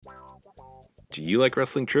Do you like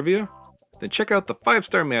wrestling trivia? Then check out the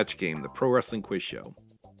 5-Star Match Game, the Pro Wrestling Quiz Show.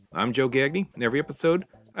 I'm Joe Gagney, and every episode,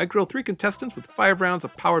 I grill 3 contestants with 5 rounds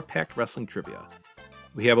of power-packed wrestling trivia.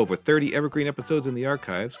 We have over 30 evergreen episodes in the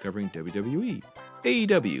archives covering WWE,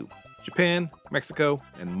 AEW, Japan, Mexico,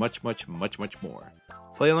 and much, much, much, much more.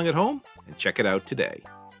 Play along at home and check it out today.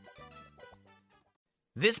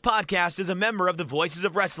 This podcast is a member of the Voices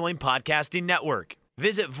of Wrestling Podcasting Network.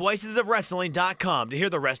 Visit voicesofwrestling.com to hear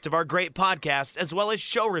the rest of our great podcasts, as well as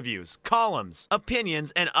show reviews, columns,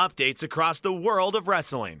 opinions, and updates across the world of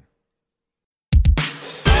wrestling.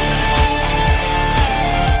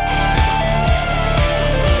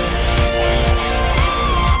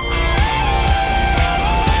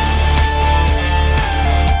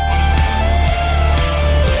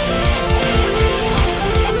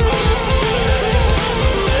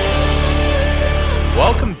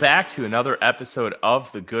 Welcome back to another episode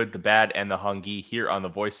of The Good, the Bad, and the Hungy here on the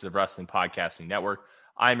Voices of Wrestling Podcasting Network.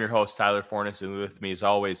 I'm your host, Tyler Fornes, and with me, as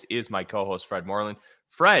always, is my co-host, Fred Moreland.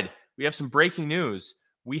 Fred, we have some breaking news.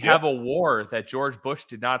 We have a war that George Bush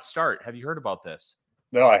did not start. Have you heard about this?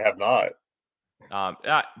 No, I have not.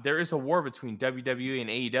 There is a war between WWE and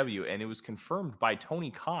AEW, and it was confirmed by Tony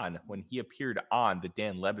Khan when he appeared on the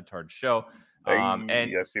Dan Le Batard show. I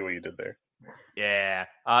see what you did there. Yeah,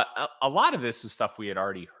 a lot of this was stuff we had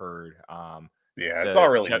already heard. It's not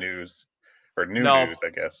really news or news, I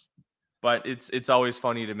guess. But it's always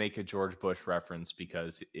funny to make a George Bush reference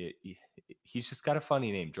because he's just got a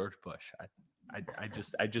funny name, George Bush. I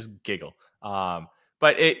just giggle.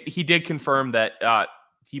 But he did confirm that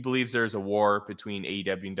he believes there's a war between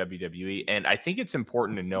AEW and WWE, and I think it's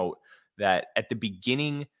important to note that at the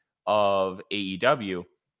beginning of AEW,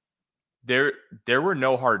 there were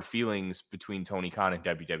no hard feelings between Tony Khan and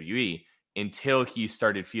WWE until he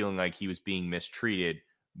started feeling like he was being mistreated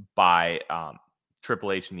by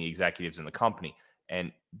Triple H and the executives in the company.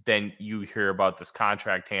 And then you hear about this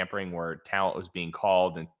contract tampering where talent was being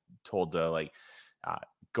called and told to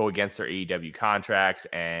go against their AEW contracts,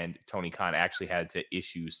 and Tony Khan actually had to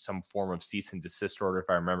issue some form of cease and desist order, if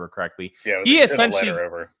I remember correctly. Yeah,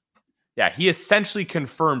 he essentially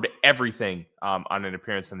confirmed everything on an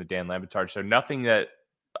appearance on the Dan Le Batard show. Nothing that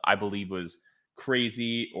I believe was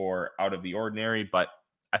crazy or out of the ordinary, but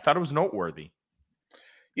I thought it was noteworthy.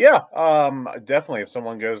 Yeah, definitely. If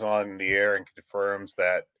someone goes on the air and confirms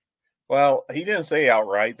that, well, he didn't say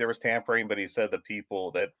outright there was tampering, but he said the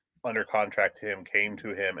people that under contract to him came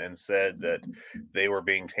to him and said that they were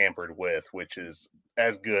being tampered with, which is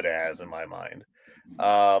as good as in my mind.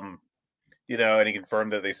 And he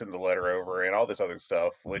confirmed that they sent the letter over and all this other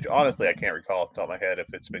stuff, which honestly, I can't recall off the top of my head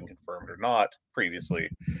if it's been confirmed or not previously.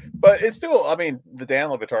 But it's still, the Dan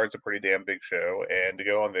Le Batard's a pretty damn big show. And to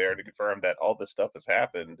go on there to confirm that all this stuff has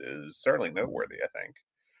happened is certainly noteworthy, I think.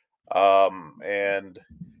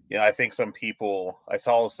 I think some people, I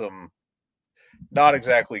saw some not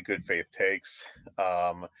exactly good faith takes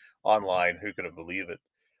online, who could have believed it,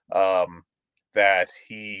 that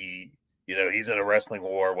he... he's in a wrestling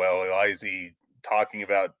war. Well, why is he talking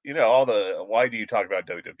about, why do you talk about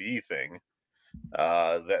WWE thing?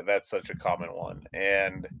 That's such a common one.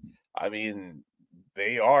 And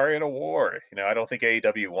they are in a war. I don't think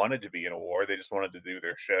AEW wanted to be in a war. They just wanted to do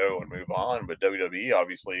their show and move on. But WWE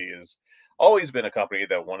obviously has always been a company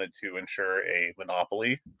that wanted to ensure a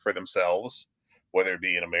monopoly for themselves, whether it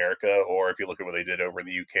be in America or if you look at what they did over in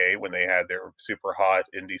the UK when they had their super hot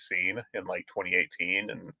indie scene in 2018,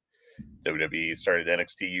 and WWE started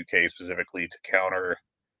NXT UK specifically to counter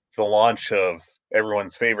the launch of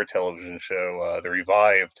everyone's favorite television show, the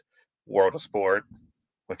revived World of Sport,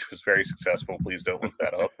 which was very successful. Please don't look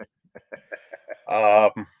that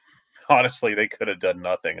up. Honestly, they could have done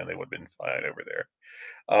nothing and they would have been fine over there.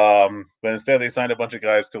 But instead, they signed a bunch of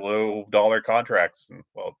guys to low-dollar contracts. And,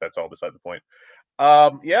 well, that's all beside the point.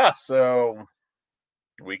 So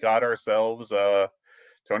we got ourselves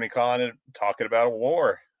Tony Khan talking about a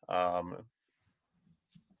war. And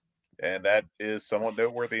that is somewhat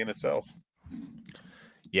noteworthy in itself.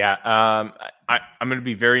 Yeah, I'm going to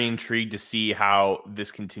be very intrigued to see how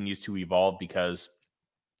this continues to evolve because,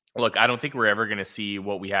 look, I don't think we're ever going to see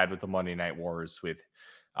what we had with the Monday Night Wars with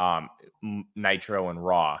Nitro and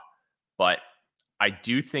Raw. But I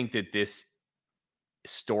do think that this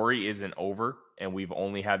story isn't over and we've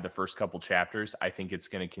only had the first couple chapters. I think it's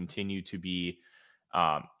going to continue to be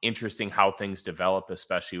interesting how things develop,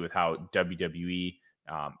 especially with how WWE,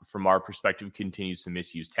 from our perspective, continues to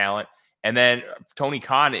misuse talent. And then Tony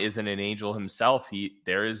Khan isn't an angel himself.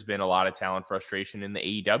 There has been a lot of talent frustration in the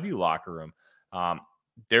AEW locker room.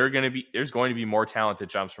 There's going to be more talent that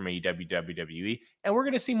jumps from AEW to WWE, and we're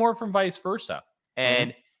going to see more from vice versa.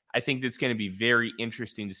 And I think it's going to be very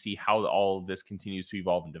interesting to see how all of this continues to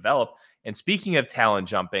evolve and develop. And speaking of talent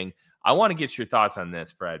jumping, I want to get your thoughts on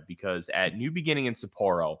this, Fred, because at New Beginning in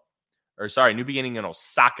New Beginning in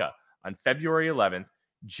Osaka on February 11th,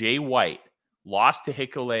 Jay White lost to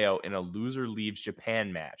Hikuleo in a loser leaves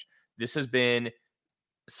Japan match. This has been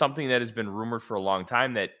something that has been rumored for a long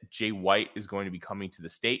time, that Jay White is going to be coming to the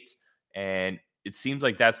States. And it seems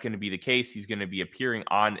like that's going to be the case. He's going to be appearing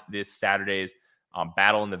on this Saturday's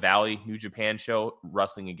Battle in the Valley New Japan show,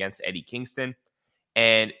 wrestling against Eddie Kingston.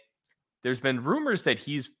 And there's been rumors that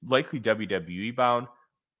he's likely WWE bound,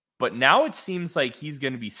 but now it seems like he's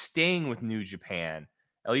going to be staying with New Japan.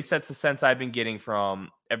 At least that's the sense I've been getting from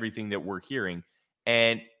everything that we're hearing.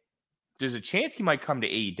 And there's a chance he might come to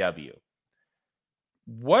AEW.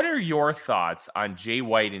 What are your thoughts on Jay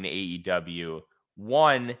White in AEW?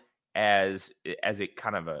 One, as it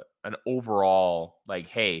kind of an overall, like,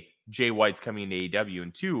 hey, Jay White's coming to AEW.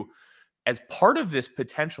 And two, as part of this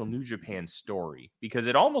potential New Japan story, because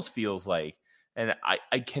it almost feels like, and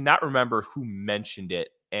I cannot remember who mentioned it,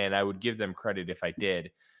 and I would give them credit if I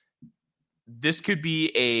did, this could be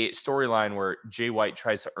a storyline where Jay White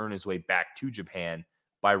tries to earn his way back to Japan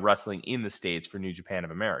by wrestling in the States for New Japan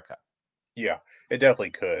of America. Yeah, it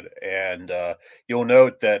definitely could. And you'll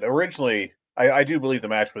note that originally, I do believe the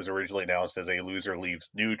match was originally announced as a loser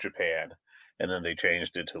leaves New Japan, and then they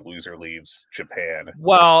changed it to loser leaves Japan.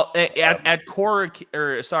 Well, at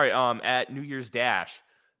New Year's Dash,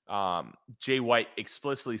 Jay White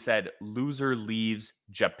explicitly said loser leaves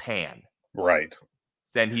Japan. Right.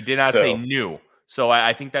 Then he did not say new. So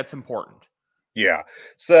I think that's important. Yeah.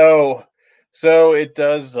 So it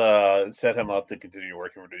does set him up to continue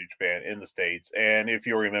working for New Japan in the States. And if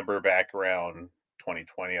you remember back around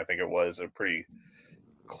 2020, I think it was pretty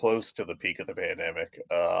close to the peak of the pandemic.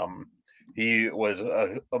 He was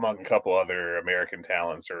among a couple other American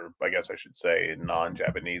talents, or I guess I should say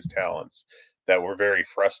non-Japanese talents, that were very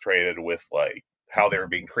frustrated with like how they were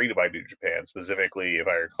being treated by New Japan. Specifically, if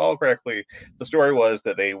I recall correctly, the story was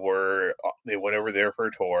that they went over there for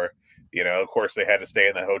a tour. You know, of course, they had to stay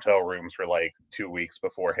in the hotel rooms for like 2 weeks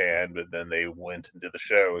beforehand, but then they went and did the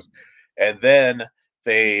shows. And then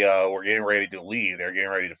they were getting ready to leave. They were getting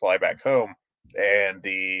ready to fly back home. And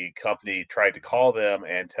the company tried to call them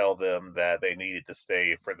and tell them that they needed to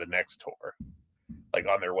stay for the next tour, like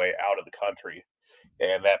on their way out of the country.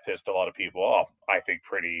 And that pissed a lot of people off, I think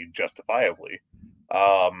pretty justifiably.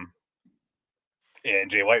 And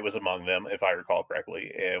Jay White was among them, if I recall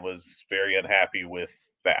correctly, and was very unhappy with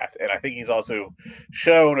that. And I think he's also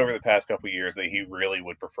shown over the past couple of years that he really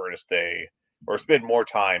would prefer to stay or spend more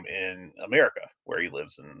time in America, where he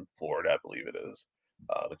lives in Florida, I believe it is.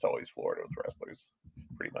 It's always Florida with wrestlers,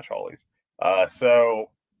 pretty much always. So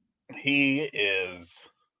he is,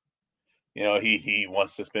 you know, he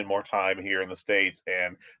wants to spend more time here in the States,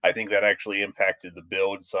 and I think that actually impacted the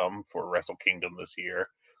build some for Wrestle Kingdom this year,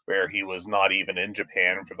 where he was not even in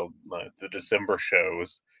Japan for the December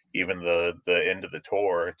shows, even the end of the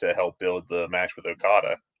tour, to help build the match with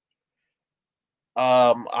Okada.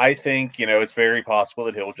 I think, you know, it's very possible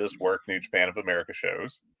that he'll just work New Japan of America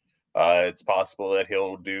shows. It's possible that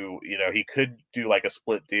he'll do, you know, he could do like a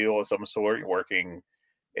split deal of some sort, working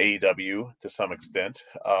AEW to some extent.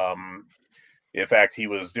 In fact, he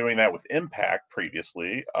was doing that with Impact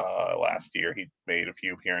previously. Last year, he made a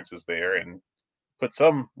few appearances there and put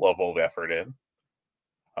some level of effort in.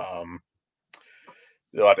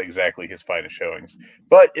 Not exactly his finest showings.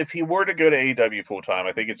 But if he were to go to AEW full time,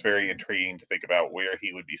 I think it's very intriguing to think about where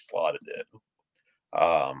he would be slotted in.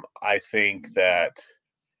 I think that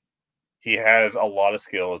he has a lot of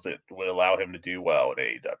skills that would allow him to do well at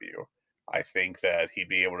AEW. I think that he'd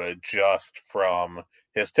be able to adjust from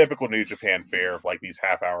his typical New Japan fare of like these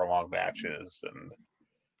half-hour-long matches, and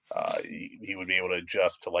he would be able to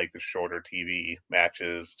adjust to like the shorter TV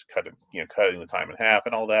matches, cutting the time in half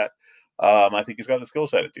and all that. I think he's got the skill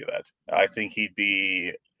set to do that. I think he'd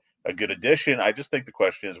be a good addition. I just think the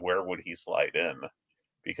question is, where would he slide in?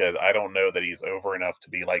 Because I don't know that he's over enough to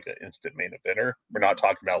be like an instant main eventer. We're not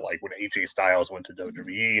talking about like when AJ Styles went to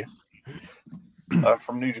WWE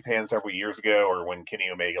from New Japan several years ago, or when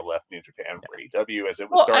Kenny Omega left New Japan for AEW as it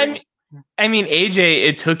was starting. I mean, AJ,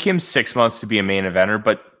 it took him 6 months to be a main eventer,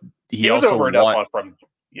 but he was also over enough and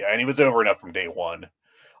he was over enough from day one.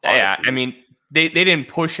 Honestly. Yeah, I mean, they didn't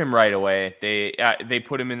push him right away. They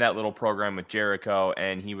put him in that little program with Jericho,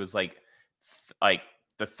 and he was like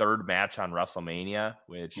the third match on WrestleMania,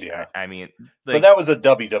 which I mean, but that was a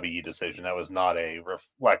WWE decision. That was not a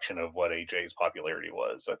reflection of what AJ's popularity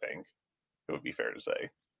was. I think it would be fair to say.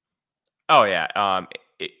 Oh yeah.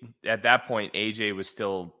 At that point, AJ was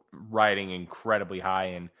still riding incredibly high,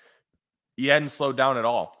 and he hadn't slowed down at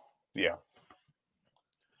all. Yeah.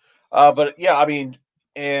 But yeah, I mean,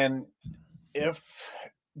 and if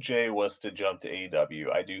Jay was to jump to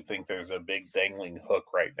AEW, I do think there's a big dangling hook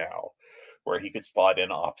right now where he could slot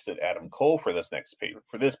in opposite Adam Cole for this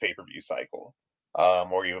pay-per-view cycle,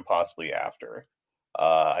 or even possibly after.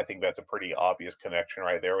 I think that's a pretty obvious connection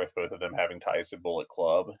right there with both of them having ties to Bullet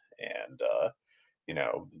Club, and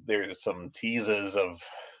there's some teases of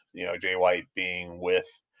Jay White being with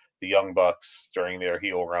the Young Bucks during their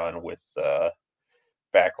heel run with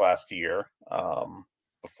back last year,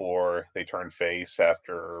 before they turned face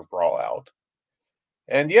after Brawl Out.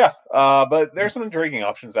 And yeah, but there's some intriguing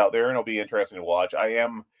options out there, and it'll be interesting to watch. I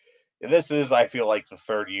feel like the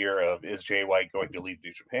third year of, is Jay White going to leave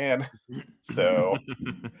New Japan? So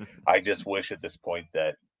I just wish at this point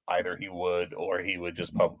that either he would, or he would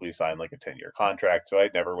just publicly sign like a 10-year contract, so I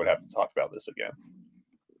never would have to talk about this again.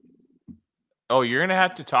 Oh, you're gonna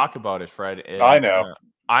have to talk about it, Fred. And, I know.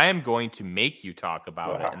 I am going to make you talk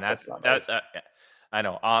about it, and that's nice. I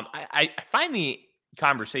know. I find the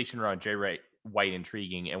conversation around Jay White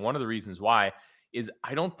intriguing, and one of the reasons why is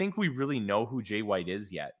I don't think we really know who Jay White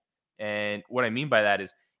is yet. And what I mean by that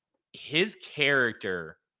is his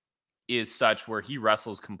character is such where he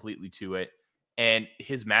wrestles completely to it, and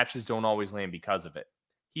his matches don't always land because of it.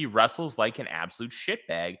 He wrestles like an absolute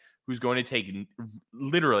shitbag who's going to take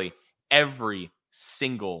literally every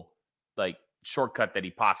single shortcut that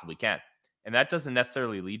he possibly can. And that doesn't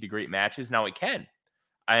necessarily lead to great matches. Now it can.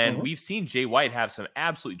 And we've seen Jay White have some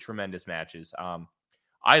absolutely tremendous matches.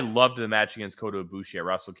 I loved the match against Kota Ibushi at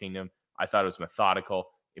Wrestle Kingdom. I thought it was methodical,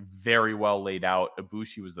 very well laid out.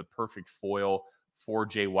 Ibushi was the perfect foil for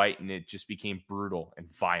Jay White, and it just became brutal and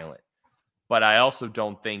violent. But I also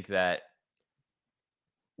don't think that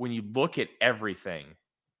when you look at everything,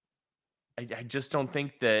 I just don't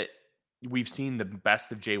think that we've seen the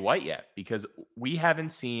best of Jay White yet, because we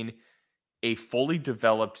haven't seen a fully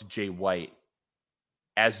developed Jay White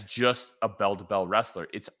as just a bell-to-bell wrestler.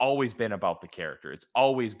 It's always been about the character. It's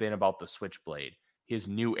always been about the Switchblade, his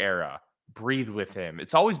new era, breathe with him.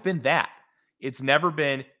 It's always been that. It's never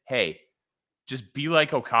been, hey, just be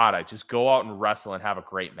like Okada, just go out and wrestle and have a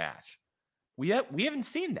great match. We haven't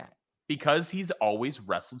seen that because he's always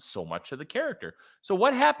wrestled so much of the character. So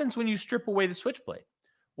what happens when you strip away the Switchblade?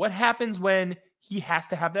 What happens when he has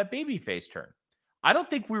to have that babyface turn? I don't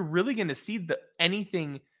think we're really going to see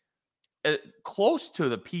anything close to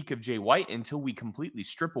the peak of Jay White until we completely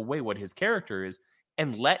strip away what his character is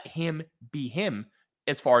and let him be him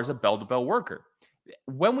as far as a bell-to-bell worker.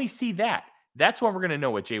 When we see that, that's when we're going to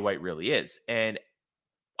know what Jay White really is. And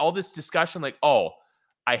all this discussion like, oh,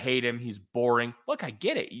 I hate him, he's boring. Look, I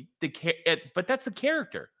get it. But that's the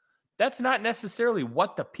character. That's not necessarily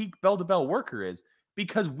what the peak bell-to-bell worker is,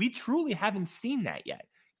 because we truly haven't seen that yet.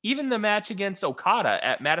 Even the match against Okada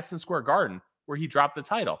at Madison Square Garden, where he dropped the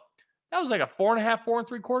title, that was like a 4.5, 4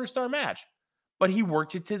 3/4 star match. But he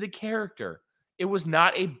worked it to the character. It was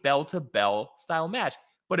not a bell-to-bell style match,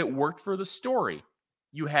 but it worked for the story.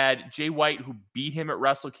 You had Jay White, who beat him at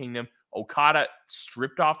Wrestle Kingdom. Okada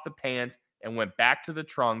stripped off the pants and went back to the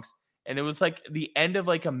trunks. And it was like the end of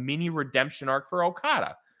like a mini redemption arc for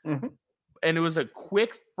Okada. Mm-hmm. And it was a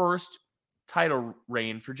quick first title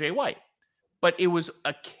reign for Jay White. But it was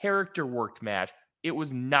a character worked match. It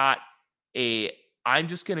was not I'm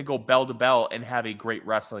just going to go bell to bell and have a great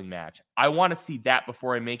wrestling match. I want to see that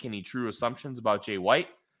before I make any true assumptions about Jay White.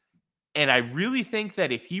 And I really think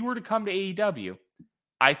that if he were to come to AEW,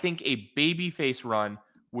 I think a babyface run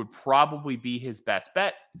would probably be his best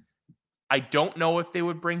bet. I don't know if they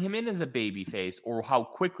would bring him in as a babyface or how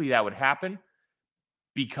quickly that would happen,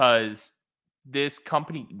 because this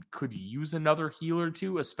company could use another heel or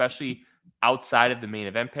two, especially outside of the main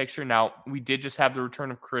event picture. Now, we did just have the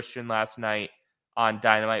return of Christian last night on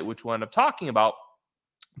Dynamite, which we'll end up talking about.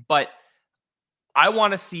 But I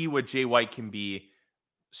want to see what Jay White can be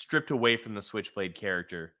stripped away from the Switchblade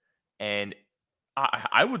character. And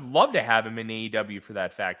I would love to have him in AEW for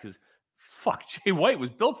that fact, because fuck, Jay White was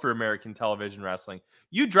built for American television wrestling.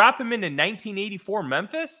 You drop him into 1984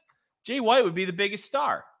 Memphis, Jay White would be the biggest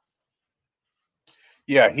star.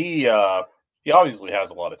 Yeah, he obviously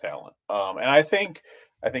has a lot of talent. And I think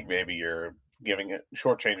maybe you're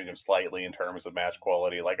shortchanging him slightly in terms of match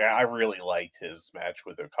quality. Like, I really liked his match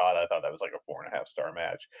with Okada. I thought that was like a 4.5 star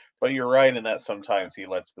match. But you're right in that sometimes he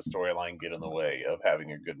lets the storyline get in the way of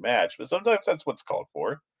having a good match. But sometimes that's what's called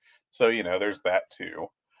for. So, there's that too.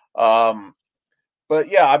 But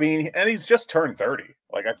yeah, I mean, and he's just turned 30.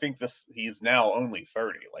 Like, I think he's now only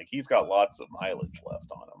 30. Like, he's got lots of mileage left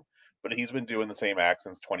on him. But he's been doing the same act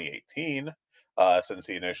since 2018. since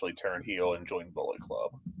he initially turned heel and joined Bullet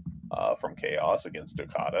Club from Chaos against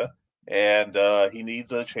Okada. And he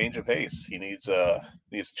needs a change of pace. He needs to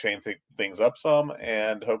change things up some,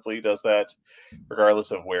 and hopefully he does that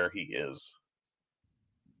regardless of where he is.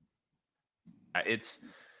 It's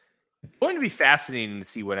going to be fascinating to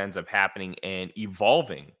see what ends up happening and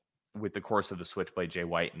evolving with the course of the Switchblade Jay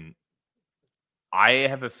White. And I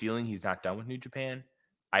have a feeling he's not done with New Japan.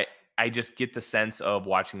 I just get the sense of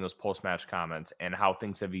watching those post-match comments and how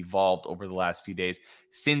things have evolved over the last few days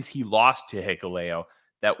since he lost to Hikuleo,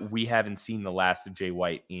 that we haven't seen the last of Jay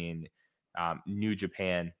White in New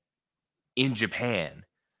Japan in Japan.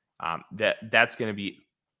 That's going to be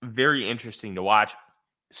very interesting to watch.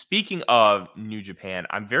 Speaking of New Japan,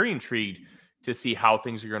 I'm very intrigued to see how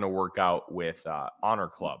things are going to work out with Honor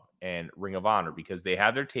Club and Ring of Honor, because they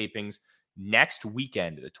have their tapings next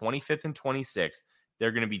weekend, the 25th and 26th.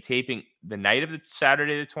 They're going to be taping the night of the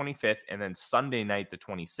Saturday, the 25th, and then Sunday night, the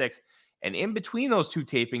 26th. And in between those two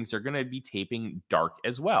tapings, they're going to be taping Dark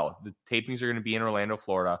as well. The tapings are going to be in Orlando,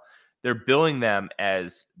 Florida. They're billing them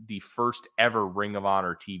as the first ever Ring of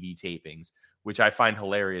Honor TV tapings, which I find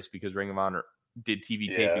hilarious because Ring of Honor did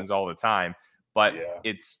TV tapings all the time. But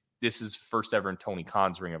this is first ever in Tony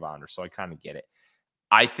Khan's Ring of Honor, so I kind of get it.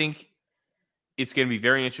 I think it's going to be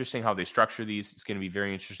very interesting how they structure these. It's going to be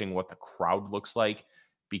very interesting what the crowd looks like,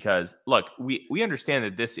 because look, we understand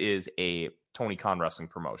that this is a Tony Khan wrestling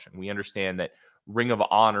promotion. We understand that Ring of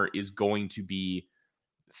Honor is going to be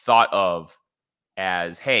thought of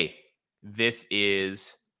as, hey, this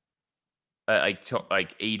is like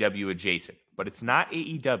AEW adjacent, but it's not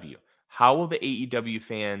AEW. How will the AEW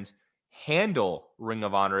fans handle Ring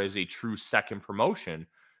of Honor as a true second promotion?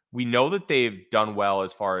 We know that they've done well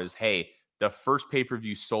as far as, hey, the first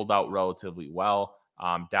pay-per-view sold out relatively well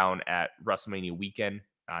down at WrestleMania weekend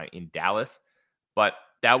in Dallas. But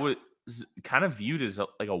that was kind of viewed as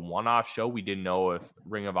like a one-off show. We didn't know if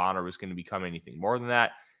Ring of Honor was going to become anything more than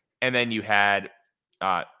that. And then you had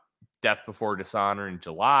Death Before Dishonor in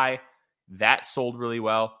July. That sold really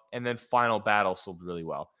well. And then Final Battle sold really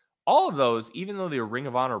well. All of those, even though they were Ring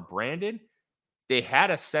of Honor branded, they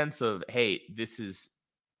had a sense of, hey, this is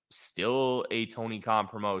still a Tony Khan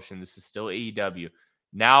promotion. This is still AEW.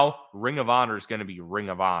 Now Ring of Honor is going to be Ring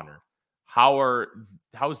of Honor. How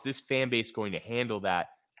is this fan base going to handle that?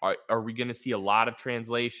 Are we going to see a lot of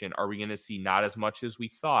translation? Are we going to see not as much as we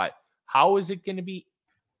thought? How is it going to be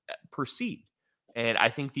perceived? And I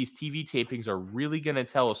think these TV tapings are really going to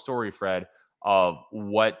tell a story, Fred, of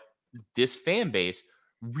what this fan base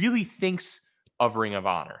really thinks of Ring of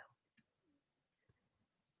Honor.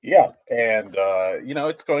 Yeah, and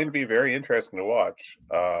it's going to be very interesting to watch.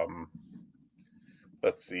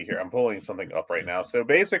 Let's see here. I'm pulling something up right now. So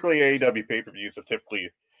basically, AEW pay-per-views have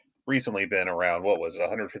recently been around, what was it,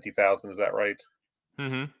 150,000? Is that right?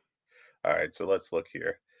 Mm-hmm. All right, so let's look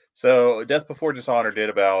here. So Death Before Dishonor did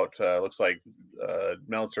about, looks like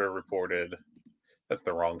Meltzer reported, that's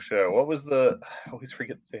the wrong show. What was I always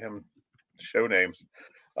forget the damn show names.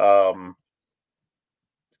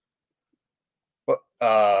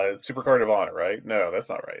 Supercard of Honor, right? No, that's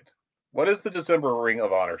not right. What is the December Ring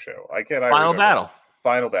of Honor show? Final Battle.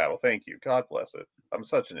 Final Battle. Thank you. God bless it. I'm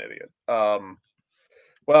such an idiot.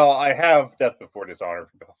 Well, I have Death Before Dishonor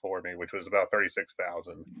before me, which was about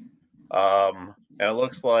 36,000. And it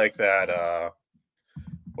looks like that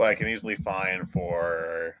what I can easily find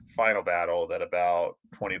for Final Battle that about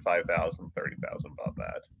 25,000, 30,000 above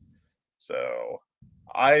that. So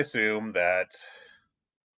I assume that,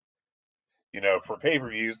 for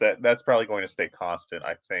pay-per-views, that's probably going to stay constant,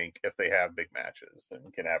 I think, if they have big matches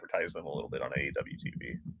and can advertise them a little bit on AEW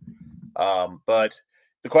TV. But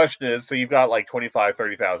the question is, so you've got like 25,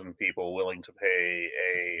 30,000 people willing to pay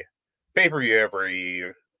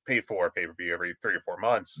for a pay-per-view every 3 or 4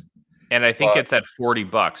 months. And I think it's at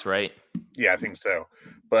 $40, right? Yeah, I think so.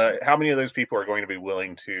 But how many of those people are going to be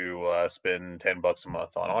willing to spend $10 a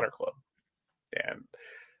month on Honor Club? And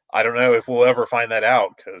I don't know if we'll ever find that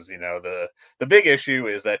out, because the big issue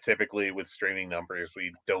is that typically with streaming numbers,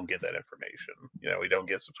 we don't get that information. We don't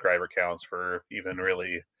get subscriber counts for even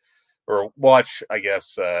really, or watch, I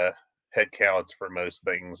guess, head counts for most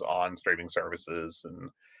things on streaming services. And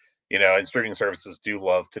and streaming services do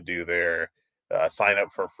love to do their sign up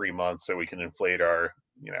for a free month so we can inflate our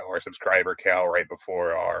our subscriber count right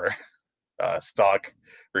before our stock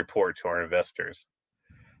report to our investors.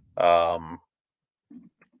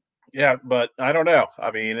 Yeah, but I don't know.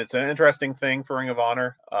 I mean, it's an interesting thing for Ring of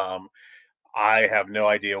Honor. I have no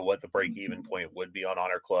idea what the break-even point would be on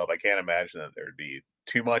Honor Club. I can't imagine that there'd be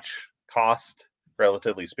too much cost,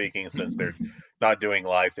 relatively speaking, since they're not doing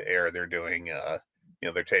live to air. They're doing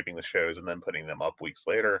they're taping the shows and then putting them up weeks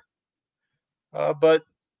later. But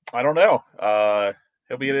I don't know.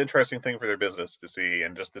 It'll be an interesting thing for their business to see,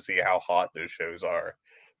 and just to see how hot those shows are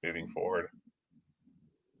moving forward.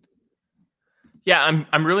 Yeah,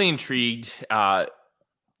 I'm really intrigued.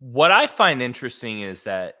 What I find interesting is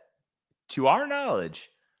that, to our knowledge,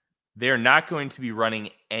 they're not going to be running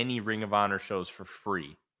any Ring of Honor shows for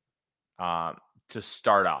free to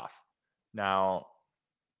start off. Now,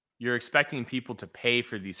 you're expecting people to pay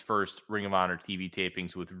for these first Ring of Honor TV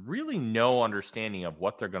tapings with really no understanding of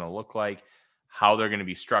what they're going to look like, how they're going to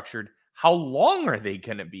be structured, how long are they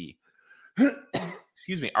going to be?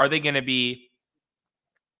 Excuse me. Are they going to be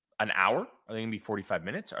an hour? Are they going to be 45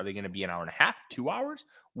 minutes? Are they going to be an hour and a half, 2 hours?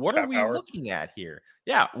 What are we looking at here?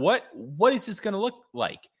 Yeah. What is this going to look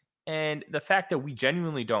like? And the fact that we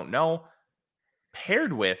genuinely don't know,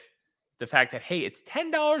 paired with the fact that, hey, it's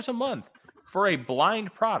 $10 a month for a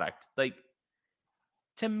blind product. Like,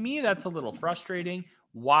 to me, that's a little frustrating.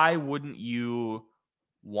 Why wouldn't you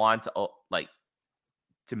want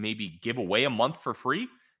to maybe give away a month for free?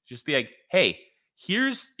 Just be like, hey,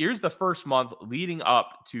 here's the first month leading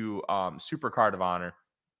up to Supercard of Honor.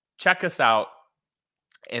 Check us out.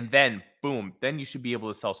 And then, boom, then you should be able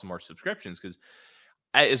to sell some more subscriptions. Because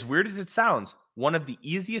as weird as it sounds, one of the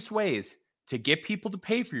easiest ways to get people to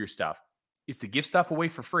pay for your stuff is to give stuff away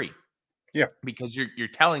for free. Yeah. Because you're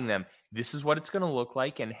telling them this is what it's going to look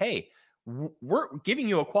like. And hey, we're giving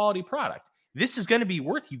you a quality product. This is going to be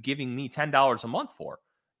worth you giving me $10 a month for.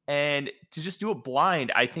 And to just do it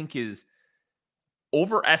blind, I think, is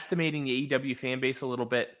overestimating the AEW fan base a little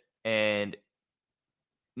bit and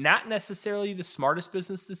not necessarily the smartest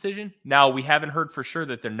business decision. Now, we haven't heard for sure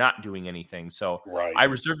that they're not doing anything. So right. I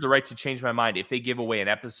reserve the right to change my mind. If they give away an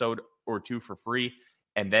episode or two for free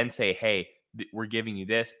and then say, hey, we're giving you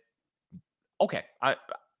this, okay,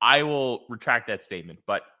 I will retract that statement.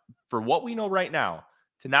 But for what we know right now,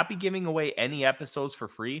 to not be giving away any episodes for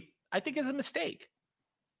free, I think is a mistake.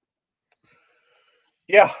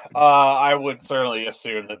 Yeah, I would certainly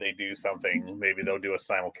assume that they do something. Maybe they'll do a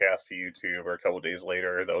simulcast to YouTube, or a couple days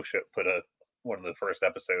later they'll put one of the first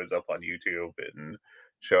episodes up on YouTube and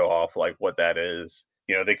show off like what that is.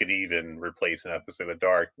 They could even replace an episode of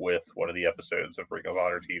Dark with one of the episodes of Ring of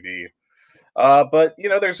Honor TV. But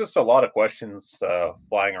there's just a lot of questions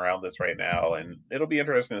flying around this right now, and it'll be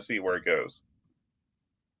interesting to see where it goes.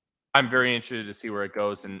 I'm very interested to see where it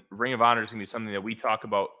goes. And Ring of Honor is going to be something that we talk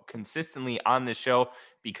about consistently on this show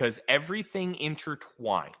because everything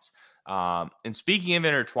intertwines. And speaking of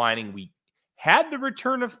intertwining, we had the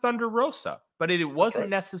return of Thunder Rosa, but it wasn't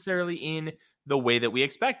necessarily in the way that we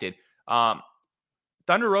expected.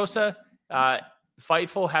 Thunder Rosa,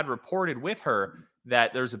 Fightful had reported with her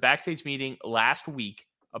that there was a backstage meeting last week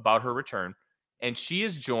about her return, and she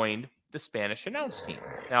has joined the Spanish announce team.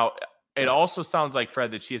 Now, it also sounds like,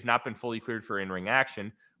 Fred, that she has not been fully cleared for in-ring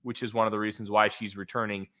action, which is one of the reasons why she's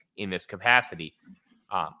returning in this capacity.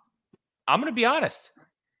 I'm going to be honest.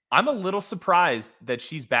 I'm a little surprised that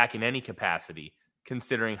she's back in any capacity,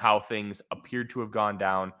 considering how things appeared to have gone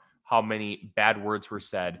down, how many bad words were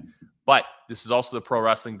said. But this is also the pro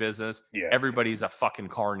wrestling business. Yes. Everybody's a fucking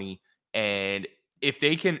carny. And if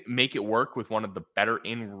they can make it work with one of the better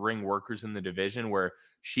in-ring workers in the division where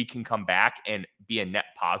she can come back and be a net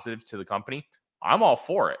positive to the company, I'm all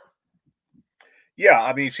for it. Yeah,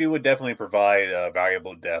 I mean, she would definitely provide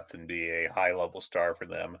valuable depth and be a high-level star for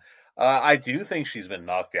them. I do think she's been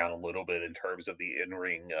knocked down a little bit in terms of the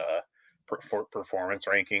in-ring performance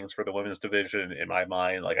rankings for the women's division, in my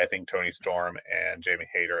mind. Like, I think Toni Storm and Jamie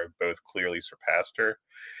Hayter have both clearly surpassed her.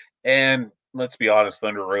 And let's be honest,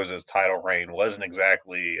 Thunder Rosa's title reign wasn't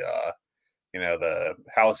exactly, the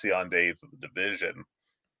halcyon days of the division.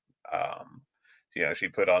 She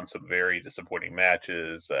put on some very disappointing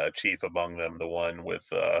matches, chief among them, the one with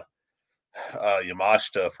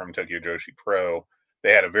Yamashita from Tokyo Joshi Pro.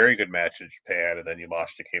 They had a very good match in Japan, and then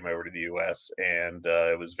Yamashita came over to the US, and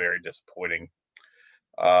it was very disappointing.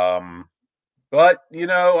 But,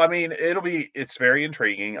 it's very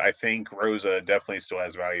intriguing. I think Rosa definitely still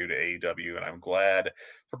has value to AEW, and I'm glad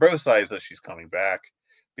for both sides that she's coming back,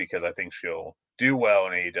 because I think she'll do well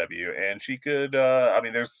in AEW, and she could,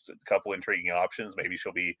 there's a couple intriguing options. Maybe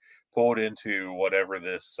she'll be pulled into whatever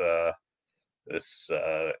this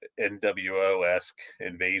NWO-esque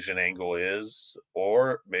invasion angle is,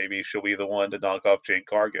 or maybe she'll be the one to knock off Jade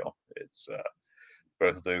Cargill. It's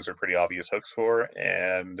both of those are pretty obvious hooks for her,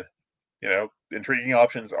 and intriguing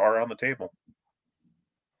options are on the table.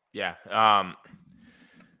 Yeah.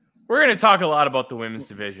 We're going to talk a lot about the women's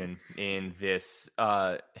division in this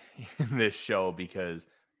show because,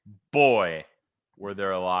 boy, were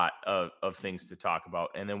there a lot of things to talk about.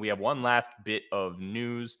 And then we have one last bit of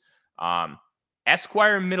news.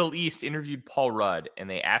 Esquire Middle East interviewed Paul Rudd, and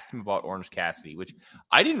they asked him about Orange Cassidy, which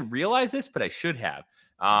I didn't realize this, but I should have.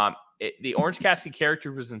 The Orange Cassidy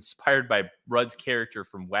character was inspired by Rudd's character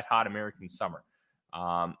from Wet Hot American Summer.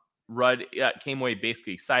 Rudd came away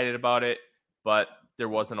basically excited about it, but there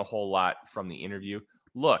wasn't a whole lot from the interview.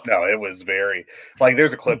 Look. No, it was very, like,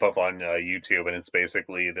 there's a clip up on YouTube, and it's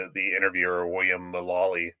basically the interviewer, William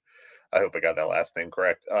Mullally, I hope I got that last name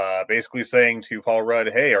correct, basically saying to Paul Rudd,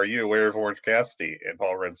 hey, are you aware of Orange Cassidy? And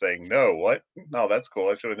Paul Rudd saying, no, what? No, that's cool.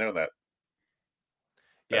 I should have known that.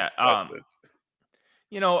 That's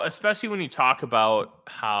especially when you talk about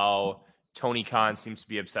how Tony Khan seems to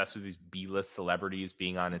be obsessed with these B-list celebrities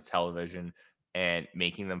being on his television and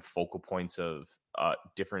making them focal points of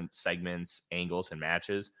different segments, angles, and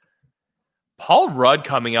matches. Paul Rudd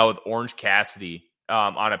coming out with Orange Cassidy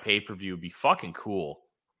on a pay-per-view would be fucking cool.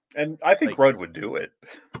 And I think Rudd would do it.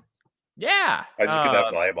 Yeah. I just get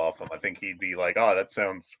that vibe off him. I think he'd be like, oh, that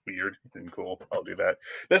sounds weird and cool. I'll do that.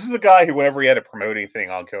 This is the guy who, whenever he had a promoting thing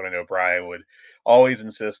on Conan O'Brien, would always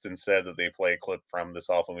insist instead that they play a clip from this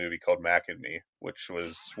awful movie called Mac and Me, which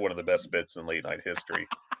was one of the best bits in late night history.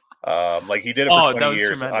 Like he did it for 20 years.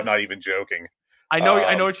 Tremendous. I'm not even joking. I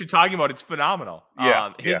know what you're talking about. It's phenomenal.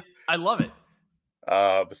 Yeah. I love it.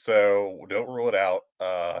 So don't rule it out.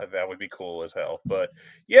 That would be cool as hell. But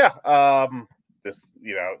yeah, this,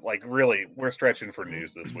 like really, we're stretching for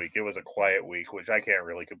news this week. It was a quiet week, which I can't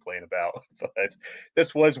really complain about. But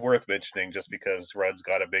this was worth mentioning just because Rudd's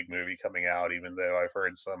got a big movie coming out, even though I've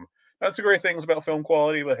heard some not so great things about film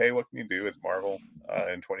quality. But hey, what can you do? It's Marvel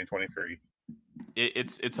in 2023.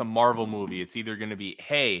 It's a Marvel movie. It's either going to be,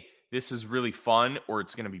 hey, this is really fun, or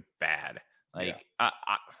it's going to be bad. Like, yeah.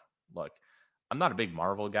 Look, I'm not a big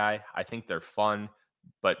Marvel guy. I think they're fun,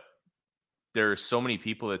 but there are so many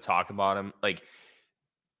people that talk about them. Like,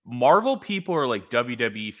 Marvel people are like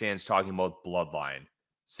WWE fans talking about Bloodline,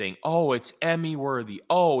 saying, oh, it's Emmy worthy.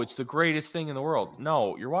 Oh, it's the greatest thing in the world.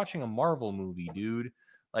 No, you're watching a Marvel movie, dude.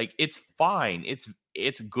 Like, it's fine.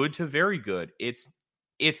 It's good to very good. It's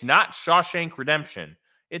not Shawshank Redemption.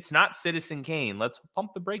 It's not Citizen Kane. Let's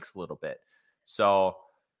pump the brakes a little bit. So,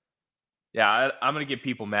 yeah, I'm going to get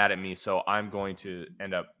people mad at me, so I'm going to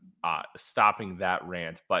end up stopping that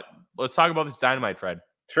rant. But let's talk about this Dynamite, Fred.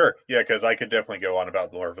 Sure. Yeah, because I could definitely go on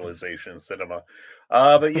about Marvelization cinema.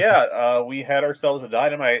 But yeah, we had ourselves a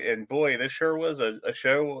Dynamite, and boy, this sure was a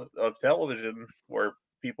show of television where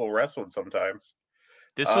people wrestled sometimes.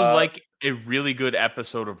 This was like a really good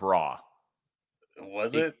episode of Raw.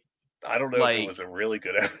 Was it? I don't know if it was a really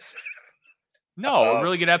good episode. No, a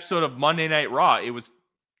really good episode of Monday Night Raw. It was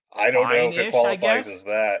I don't know if it qualifies as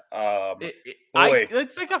that.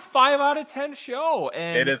 It's like a 5 out of 10 show.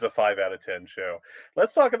 And it is a 5 out of 10 show.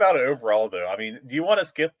 Let's talk about it overall, though. I mean, do you want to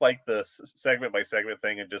skip like the segment by segment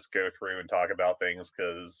thing and just go through and talk about things?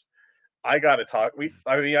 Because I got to talk.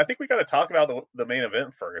 I think we got to talk about the main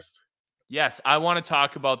event first. Yes, I want to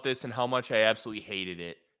talk about this and how much I absolutely hated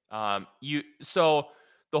it. So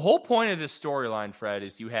the whole point of this storyline, Fred,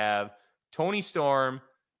 is you have Toni Storm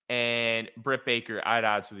and Britt Baker at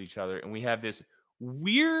odds with each other, and we have this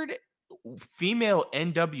weird female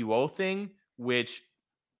NWO thing, which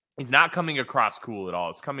is not coming across cool at all.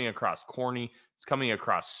 It's coming across corny. It's coming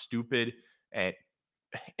across stupid, and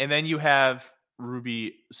then you have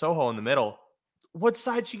Ruby Soho in the middle. What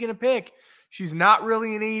side is she gonna pick? She's not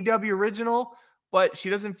really an AEW original, but she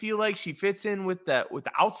doesn't feel like she fits in with the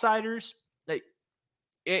outsiders.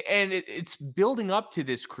 It's building up to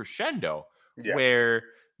this crescendo where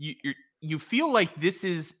you feel like this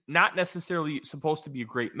is not necessarily supposed to be a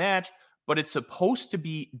great match, but it's supposed to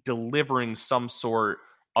be delivering some sort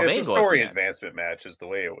of angle. It's a story advancement match is the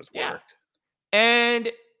way it was worked.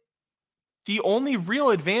 And the only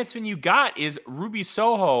real advancement you got is Ruby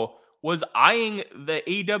Soho was eyeing the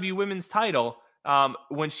AEW women's title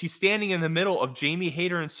when she's standing in the middle of Jamie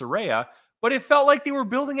Hayter and Saraya, but it felt like they were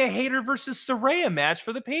building a Hayter versus Saraya match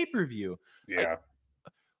for the pay-per-view. Yeah.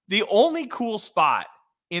 The only cool spot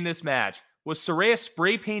in this match was Saraya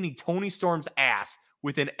spray painting Toni Storm's ass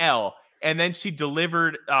with an L, and then she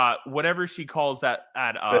delivered whatever she calls that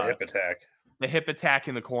the hip attack. The hip attack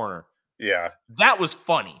in the corner. Yeah. That was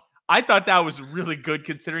funny. I thought that was really good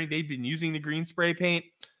considering they've been using the green spray paint.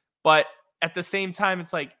 But at the same time,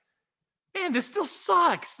 it's like, man, this still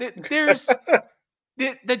sucks. There's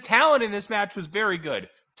the talent in this match was very good.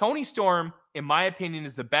 Toni Storm, in my opinion,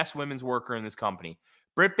 is the best women's worker in this company.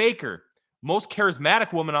 Britt Baker, most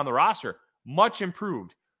charismatic woman on the roster, much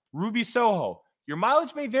improved. Ruby Soho, your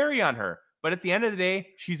mileage may vary on her, but at the end of the day,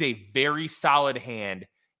 she's a very solid hand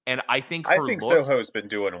And I think I her think look. Soho's been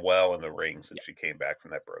doing well in the ring since she came back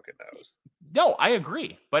from that broken nose. No, I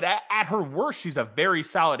agree. But at her worst, she's a very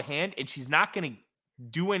solid hand, and she's not going to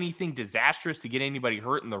do anything disastrous to get anybody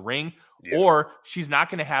hurt in the ring, or she's not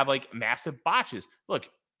going to have like massive botches. Look,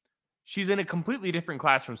 she's in a completely different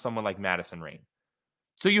class from someone like Madison Rayne.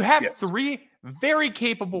 So you have three very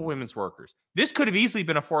capable women's workers. This could have easily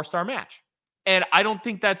been a 4-star match. And I don't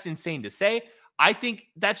think that's insane to say. I think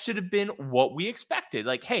that should have been what we expected.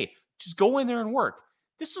 Like, hey, just go in there and work.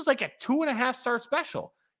 This was like a 2.5-star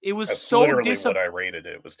special. It was That's so literally what I rated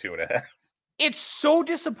it. It was 2.5. It's so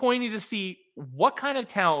disappointing to see what kind of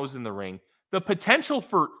talent was in the ring, the potential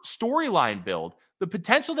for storyline build, the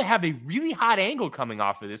potential to have a really hot angle coming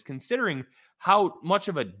off of this, considering how much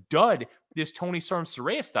of a dud this Toni Storm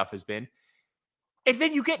Saraya stuff has been. And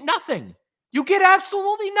then you get nothing. You get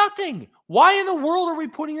absolutely nothing. Why in the world are we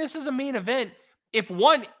putting this as a main event if,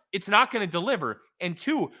 one, it's not going to deliver, and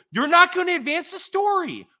two, you're not going to advance the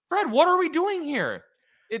story? Fred, what are we doing here?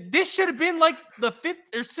 This should have been like the 5th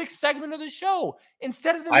or 6th segment of the show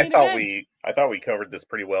instead of the main event. I thought we covered this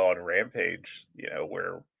pretty well on Rampage,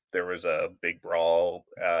 where there was a big brawl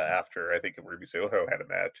after I think Ruby Soho had a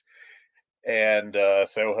match. And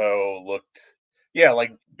Soho looked,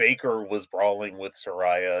 like Baker was brawling with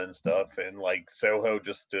Saraya and stuff. And like Soho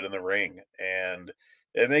just stood in the ring. And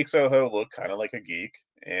it makes Soho look kind of like a geek.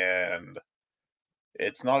 And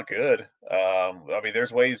it's not good. I mean,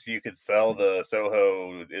 there's ways you could sell the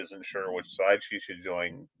Soho isn't sure which side she should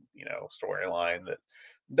join, storyline that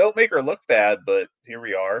don't make her look bad, but here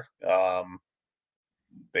we are.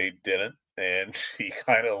 They didn't, and she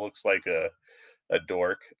kind of looks like a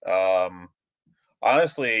dork.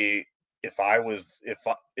 Honestly, if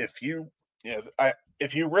you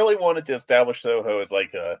really wanted to establish Soho as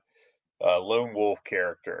like a lone wolf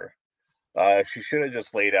character, she should have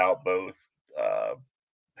just laid out both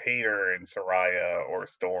Hayter and Saraya or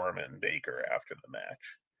Storm and Baker after the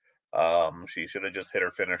match. She should have just hit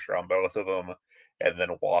her finisher on both of them and then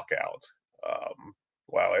walk out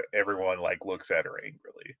while everyone like looks at her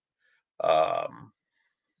angrily.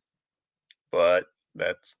 But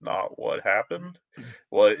that's not what happened.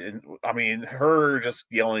 I mean, her just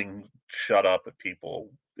yelling "shut up" at people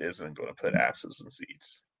isn't going to put asses in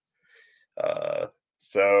seats. But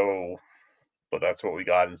that's what we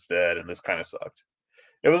got instead, and this kind of sucked.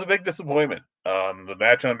 It was a big disappointment. The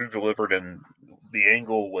match under-delivered, and the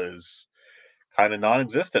angle was kind of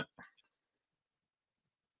non-existent.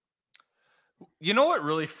 You know what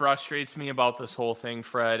really frustrates me about this whole thing,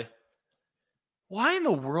 Fred? Why in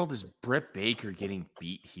the world is Britt Baker getting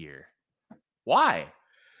beat here? Why?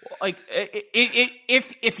 Like,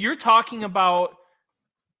 if you're talking about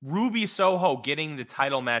Ruby Soho getting the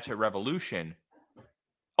title match at Revolution,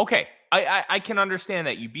 okay, I can understand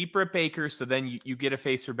that. You beat Britt Baker, so then you get to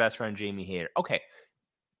face her best friend, Jamie Hayter. Okay,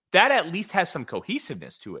 that at least has some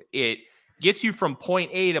cohesiveness to it. It gets you from point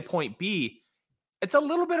A to point B. It's a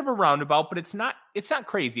little bit of a roundabout, but it's not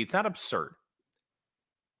crazy. It's not absurd.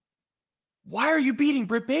 Why are you beating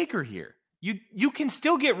Britt Baker here? You can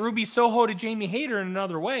still get Ruby Soho to Jamie Hayter in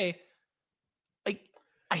another way. Like,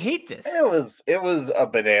 I hate this. It was a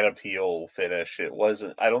banana peel finish. It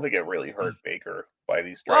wasn't. I don't think it really hurt Baker by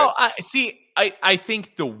these stretch. Well, I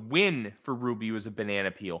think the win for Ruby was a banana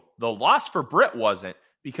peel. The loss for Britt wasn't,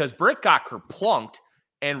 because Britt got kerplunked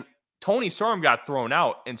and Toni Storm got thrown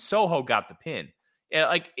out and Soho got the pin.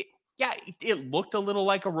 It looked a little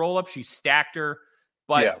like a roll up. She stacked her.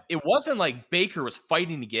 But It wasn't like Baker was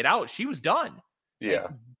fighting to get out. She was done. Yeah.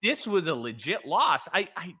 Like, this was a legit loss. I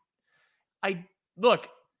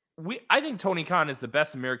think Tony Khan is the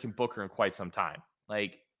best American booker in quite some time.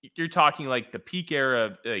 Like, you're talking like the peak era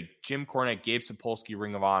of like Jim Cornette, Gabe Sapolsky,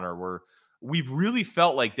 Ring of Honor, where we've really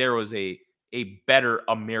felt like there was a better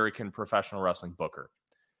American professional wrestling booker.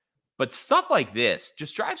 But stuff like this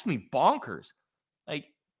just drives me bonkers. Like,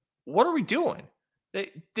 what are we doing?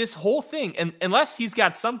 This whole thing, and unless he's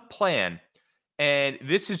got some plan, and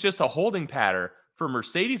this is just a holding pattern for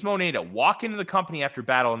Mercedes Moné to walk into the company after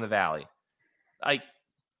Battle in the Valley, like,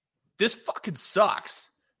 this fucking sucks.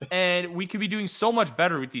 And we could be doing so much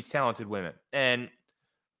better with these talented women. And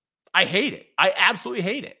I hate it. I absolutely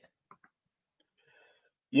hate it.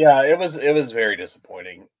 Yeah, it was very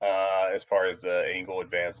disappointing as far as the angle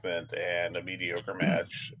advancement and a mediocre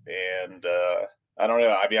match. And I don't know.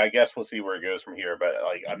 I mean, I guess we'll see where it goes from here. But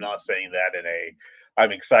like, I'm not saying that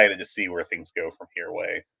I'm excited to see where things go from here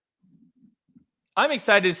way. I'm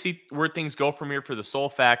excited to see where things go from here for the sole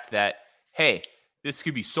fact that, hey, this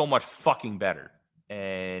could be so much fucking better.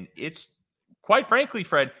 And it's, quite frankly,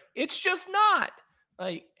 Fred, it's just not.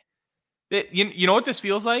 Like, you know what this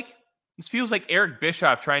feels like? This feels like Eric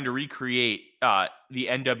Bischoff trying to recreate the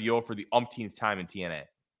NWO for the umpteenth time in TNA.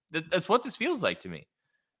 That's what this feels like to me.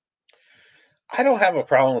 I don't have a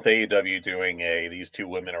problem with AEW doing these two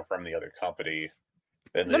women are from the other company.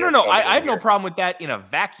 No. I have no problem with that in a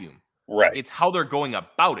vacuum. Right. It's how they're going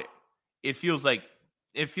about it. It feels like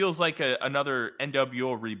another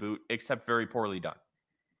NWO reboot, except very poorly done.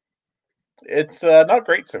 It's not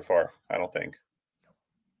great so far, I don't think.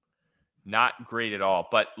 Not great at all.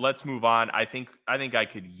 But let's move on. I think I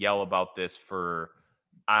could yell about this for,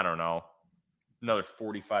 I don't know, another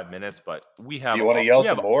 45 minutes, but we have... You want to yell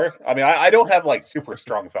some more? I mean, I don't have like super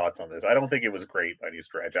strong thoughts on this. I don't think it was great by any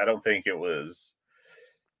stretch. I don't think the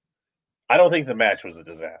match was a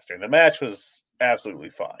disaster. The match was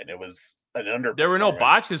absolutely fine. It was an underperformance. There were no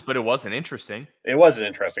botches, but it wasn't interesting. It wasn't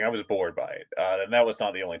interesting. I was bored by it. And that was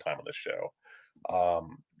not the only time on the show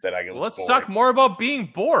that I was Let's bored. talk more about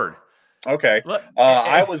being bored. Okay.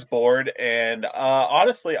 I was bored, and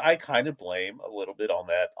honestly, I kind of blame a little bit on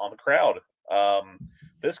the crowd.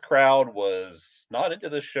 This crowd was not into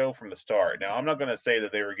this show from the start. Now, I'm not going to say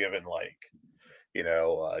that they were given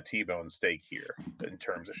T-bone steak here in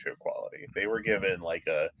terms of show quality. They were given like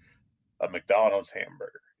a McDonald's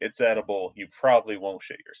hamburger. It's edible. You probably won't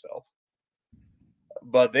shit yourself.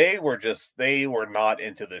 But they were not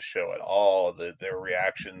into this show at all. Their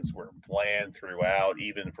reactions were bland throughout,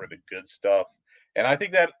 even for the good stuff. And I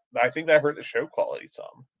think that hurt the show quality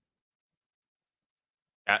some.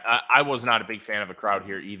 I was not a big fan of a crowd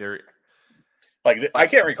here either. I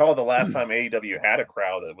can't recall the last time AEW had a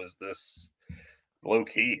crowd that was this low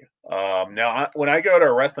key. Now, when I go to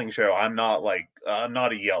a wrestling show, I'm not a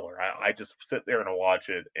yeller. I just sit there and watch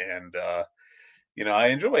it, and I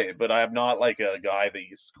enjoy it. But I'm not like a guy that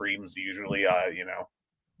screams usually.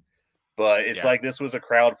 But it's like this was a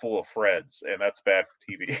crowd full of Freds, and that's bad for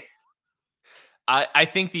TV. I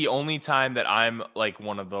think the only time that I'm like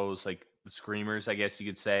one of those like screamers, I guess you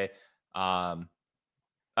could say, I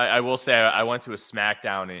will say I went to a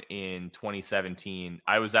SmackDown in 2017.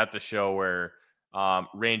 I was at the show where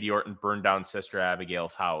Randy Orton burned down Sister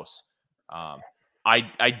Abigail's house.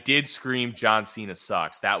 I did scream John Cena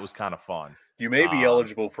sucks. That was kind of fun. You may be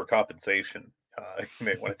eligible for compensation. You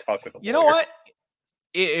may want to talk with a lawyer. You know what?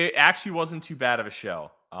 It actually wasn't too bad of a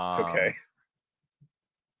show. Okay.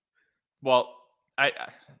 Well,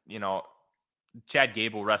 Chad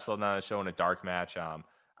Gable wrestled on the show in a dark match. I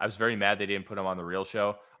was very mad they didn't put him on the real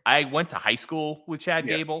show. I went to high school with Chad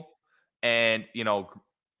Gable, and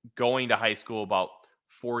going to high school about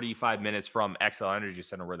 45 minutes from XL Energy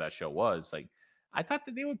Center where that show was, like, I thought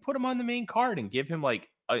that they would put him on the main card and give him like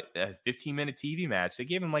a 15-minute TV match. They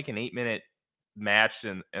gave him like an 8-minute match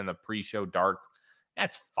in the pre-show dark.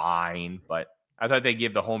 That's fine, but I thought they'd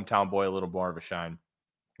give the hometown boy a little more of a shine.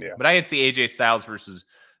 Yeah. But I had to see AJ Styles versus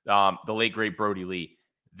the late great Brody Lee.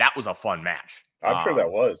 That was a fun match. I'm sure that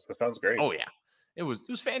was. That sounds great. Oh yeah, it was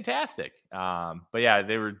fantastic. But yeah,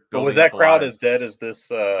 they were. But was that crowd as dead as this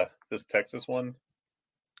Texas one?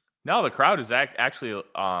 No, the crowd is actually.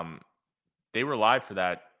 They were live for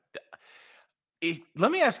that.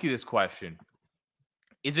 Let me ask you this question: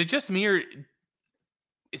 is it just me, or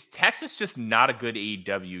is Texas just not a good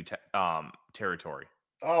AEW territory?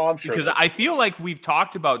 Oh, I'm sure. Because I feel like we've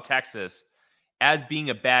talked about Texas as being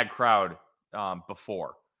a bad crowd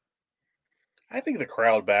before. I think the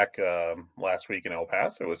crowd back last week in El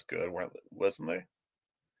Paso was good, wasn't they?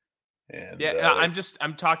 And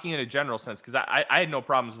I'm talking in a general sense because I had no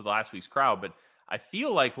problems with last week's crowd, but I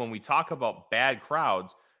feel like when we talk about bad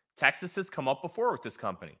crowds, Texas has come up before with this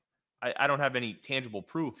company. I don't have any tangible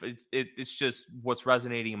proof. It's just what's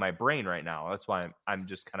resonating in my brain right now. That's why I'm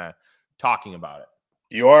just kind of talking about it.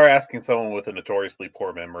 You are asking someone with a notoriously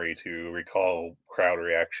poor memory to recall crowd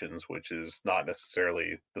reactions, which is not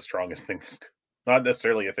necessarily the strongest thing, not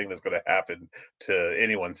necessarily a thing that's going to happen to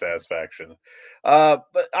anyone's satisfaction.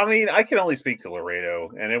 But I mean, I can only speak to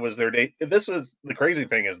Laredo, and it was their day. This was the crazy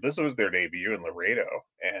thing is this was their debut in Laredo,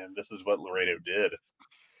 and this is what Laredo did.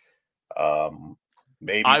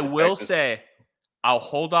 Maybe I will say I'll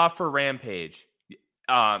hold off for Rampage.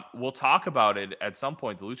 We'll talk about it at some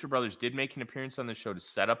point. The Lucha Brothers did make an appearance on the show to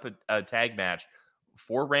set up a tag match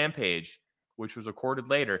for Rampage, which was recorded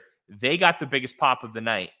later. They got the biggest pop of the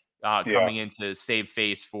night coming in to save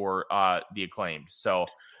face for the Acclaimed. So,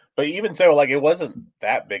 but even so, like, it wasn't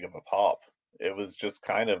that big of a pop. It was just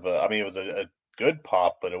kind of it was a good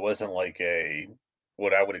pop, but it wasn't like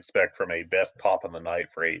what I would expect from a best pop on the night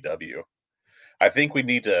for AEW. I think we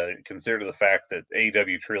need to consider the fact that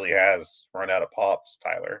AEW truly has run out of pops,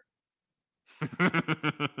 Tyler.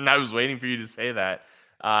 I was waiting for you to say that.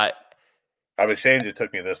 I'm ashamed it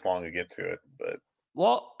took me this long to get to it, but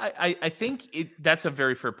Well, I think that's a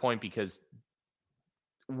very fair point because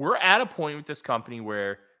we're at a point with this company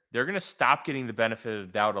where they're going to stop getting the benefit of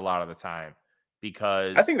the doubt a lot of the time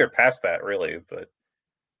because I think they're past that, really. But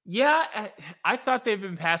yeah, I thought they've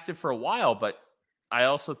been past it for a while, but I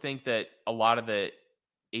also think that a lot of the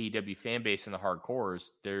AEW fan base and the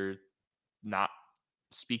hardcores, they're not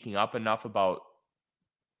speaking up enough about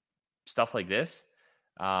stuff like this.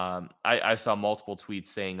 I saw multiple tweets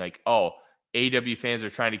saying like, "Oh, AEW fans are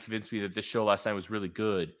trying to convince me that this show last night was really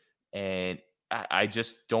good," and I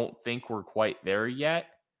just don't think we're quite there yet.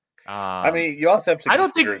 I mean, you also have to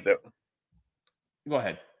consider that. Go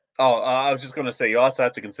ahead. Oh, I was just going to say, you also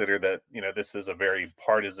have to consider that this is a very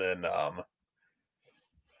partisan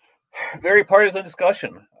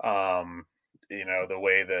discussion. The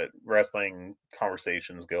way that wrestling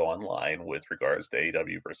conversations go online with regards to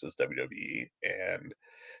AEW versus WWE, and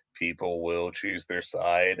people will choose their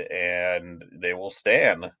side and they will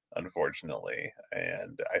stand, unfortunately.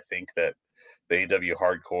 And I think that the AEW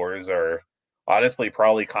hardcores are honestly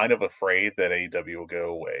probably kind of afraid that AEW will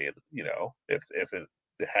go away, if it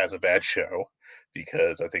has a bad show,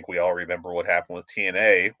 because I think we all remember what happened with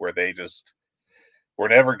TNA, where they just were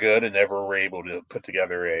never good and never were able to put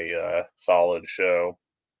together a solid show.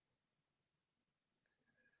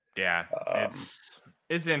 Yeah,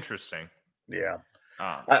 it's interesting. Yeah.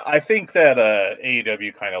 I think that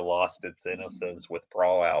AEW kind of lost its innocence with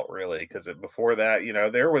Brawl Out, really, because before that,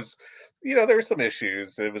 there was some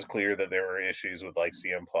issues. It was clear that there were issues with like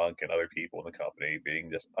CM Punk and other people in the company being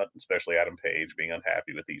just, especially Adam Page, being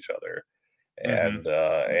unhappy with each other, and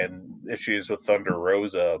issues with Thunder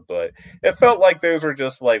Rosa. But it felt like those were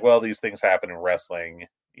just like, well, these things happen in wrestling,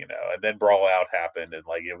 and then Brawl Out happened, and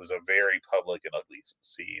like it was a very public and ugly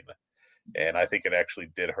scene. And I think it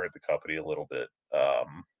actually did hurt the company a little bit.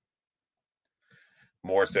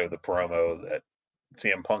 More so the promo that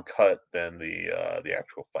CM Punk cut than the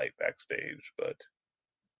actual fight backstage. But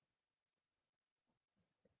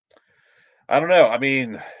I don't know. I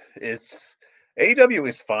mean, it's AEW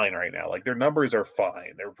is fine right now. Like their numbers are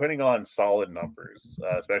fine. They're putting on solid numbers,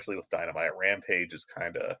 especially with Dynamite. Rampage has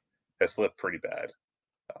slipped pretty bad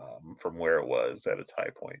from where it was at its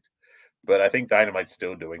high point. But I think Dynamite's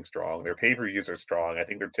still doing strong. Their pay-per-views are strong. I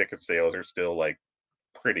think their ticket sales are still like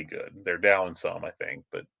pretty good. They're down some, I think,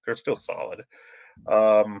 but they're still solid.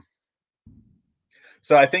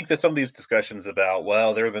 So I think that some of these discussions about,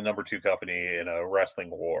 well, they're the number 2 company in a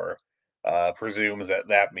wrestling war, presumes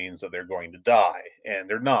that means that they're going to die, and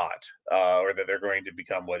they're not, or that they're going to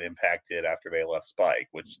become what Impact did after they left Spike,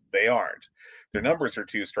 which they aren't. Their numbers are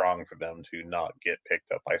too strong for them to not get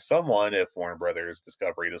picked up by someone if Warner Brothers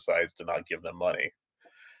Discovery decides to not give them money.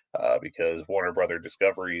 Because Warner Brothers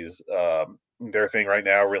Discovery's their thing right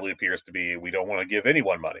now really appears to be, we don't want to give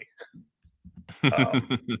anyone money.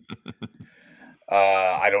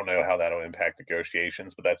 I don't know how that'll impact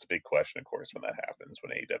negotiations, but that's a big question, of course, when that happens,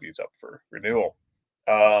 when AEW is up for renewal.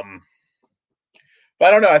 But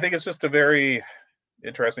I don't know. I think it's just a very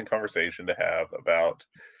interesting conversation to have about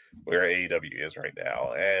where AEW is right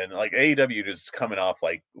now. And like AEW just coming off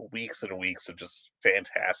like weeks and weeks of just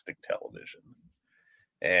fantastic television.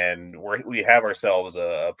 And we have ourselves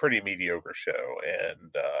a pretty mediocre show.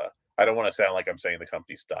 And I don't want to sound like I'm saying the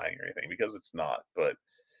company's dying or anything, because it's not. But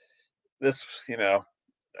this,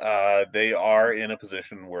 they are in a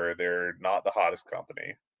position where they're not the hottest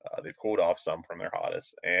company. They've cooled off some from their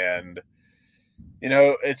hottest. And,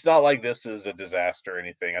 it's not like this is a disaster or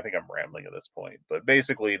anything. I think I'm rambling at this point. But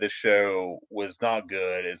basically, this show was not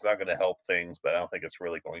good. It's not going to help things, but I don't think it's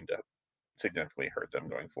really going to significantly hurt them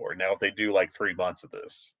going forward. Now, if they do like 3 months of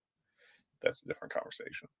this, that's a different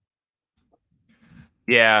conversation.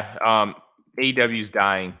 Yeah, AEW's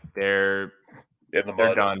dying. They're in the mud.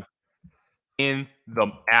 They're done. In the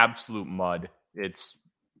absolute mud. It's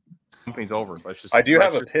company's over. I do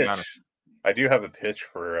have a pitch. I do have a pitch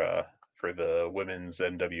for the women's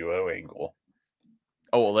NWO angle.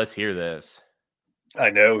 Oh, well, let's hear this. I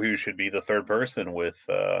know who should be the third person with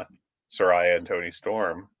Saraya and Toni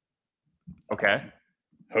Storm. Okay.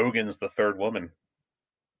 Hogan's the third woman.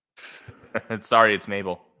 Sorry, it's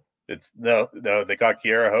Mabel. It's no, they got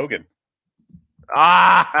Kiera Hogan.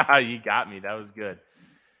 Ah, you got me. That was good.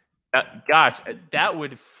 Gosh, that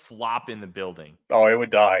would flop in the building. Oh, it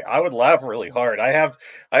would die. I would laugh really hard. I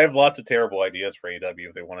have lots of terrible ideas for AEW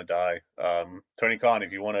if they want to die. Tony Khan,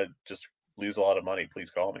 if you want to just lose a lot of money, please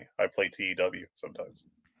call me. I play TEW sometimes.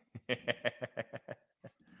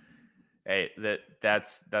 Hey,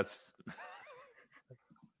 that's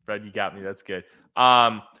Fred, you got me. That's good.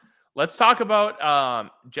 Let's talk about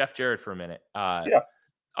Jeff Jarrett for a minute. Yeah.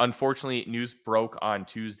 unfortunately, news broke on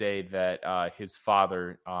Tuesday that his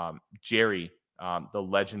father, Jerry, the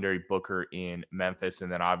legendary booker in Memphis,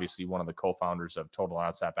 and then obviously one of the co-founders of Total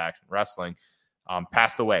Nonstop Action Wrestling,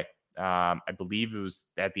 passed away. I believe it was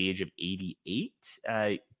at the age of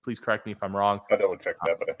 88. Please correct me if I'm wrong. I double check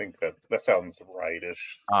that, but I think that sounds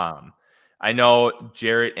rightish. I know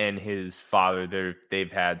Jarrett and his father,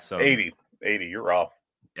 they've had some 80. You're off.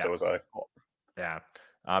 Yeah. So was I. Yeah.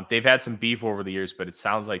 They've had some beef over the years, but it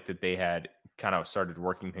sounds like that they had kind of started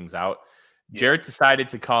working things out. Yeah. Jarrett decided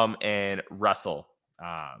to come and wrestle.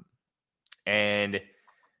 And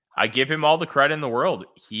I give him all the credit in the world.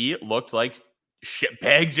 He looked like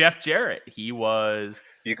shitbag Jeff Jarrett. He was.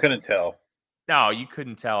 You couldn't tell. No, you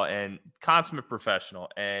couldn't tell. And consummate professional.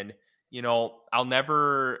 And, you know, I'll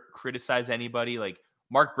never criticize anybody. Like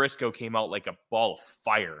Mark Briscoe came out like a ball of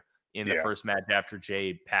fire in the first match after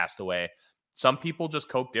Jay passed away. Some people just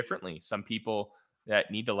cope differently. Some people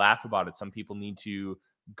that need to laugh about it. Some people need to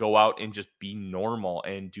go out and just be normal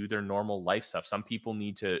and do their normal life stuff. Some people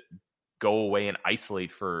need to go away and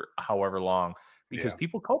isolate for however long because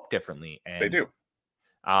people cope differently. And they do.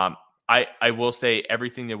 I will say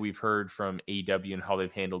everything that we've heard from AEW and how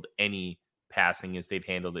they've handled any passing is they've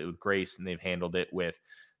handled it with grace, and they've handled it with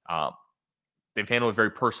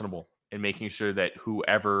very personable and making sure that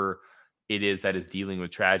whoever it is that is dealing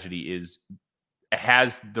with tragedy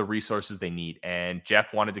has the resources they need. And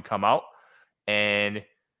Jeff wanted to come out, and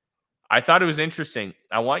I thought it was interesting.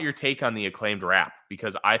 I want your take on the Acclaimed rap,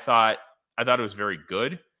 because I thought it was very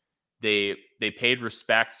good. They paid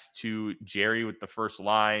respect to Jerry with the first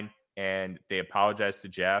line, and they apologized to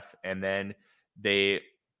Jeff, and then they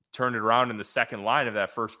turned it around in the second line of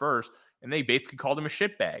that first verse, and they basically called him a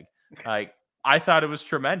shitbag. Like, I thought it was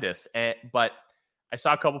tremendous, but I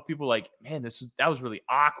saw a couple people like, man, that was really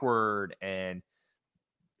awkward. And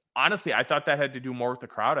honestly, I thought that had to do more with the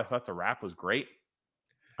crowd. I thought the rap was great.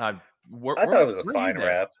 I thought it was a fine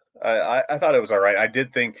rap. I thought it was all right. I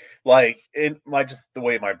did think, like, just the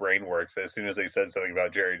way my brain works, as soon as they said something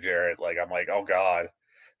about Jerry Jarrett, like, I'm like, oh God.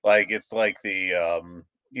 Like, it's like the,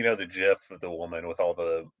 the GIF of the woman with all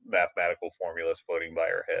the mathematical formulas floating by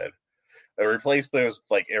her head. I replaced those with,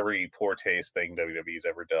 like, every poor taste thing WWE's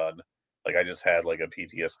ever done. Like, I just had, like, a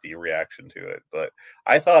PTSD reaction to it. But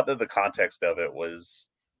I thought that the context of it was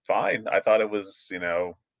fine. I thought it was,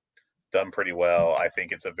 done pretty well. I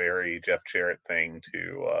think it's a very Jeff Jarrett thing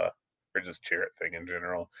or just Jarrett thing in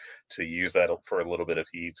general, to use that for a little bit of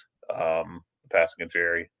heat, passing of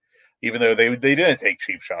Jerry. Even though they didn't take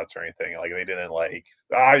cheap shots or anything. Like, they didn't like,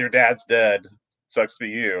 your dad's dead, sucks to be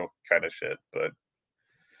you kind of shit. But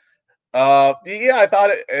I thought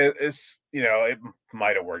it's, it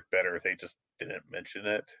might have worked better if they just didn't mention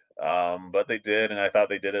it. But they did, and I thought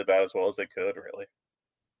they did it about as well as they could, really.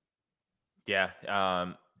 Yeah.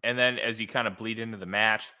 And then as you kind of bleed into the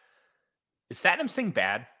match, is Satnam Singh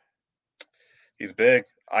bad? He's big.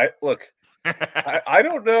 I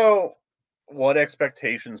don't know what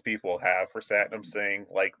expectations people have for Satnam Singh.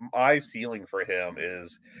 Like, my ceiling for him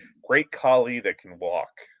is great Khali that can walk.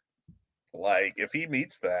 Like, if he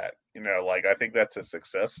meets that, I think that's a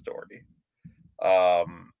success story.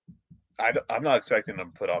 I'm not expecting him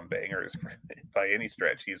to put on bangers by any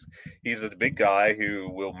stretch. He's a big guy who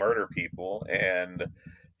will murder people, and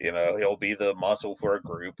he'll be the muscle for a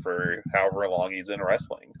group for however long he's in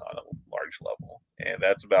wrestling on a large level, and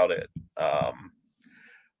that's about it.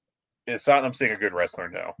 Is Satnam Singh a good wrestler?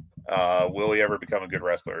 No. Will he ever become a good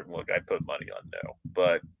wrestler? Look, I'd put money on no.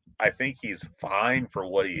 But I think he's fine for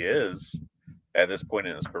what he is at this point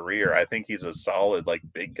in his career. I think he's a solid, like,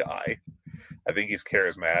 big guy. I think he's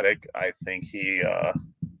charismatic. I think he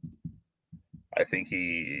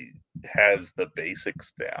has the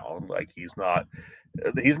basics down. Like, he's not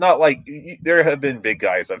like, there have been big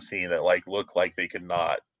guys I've seen that, like, look like they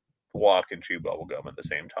cannot walk and chew bubblegum at the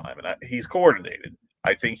same time. And he's coordinated.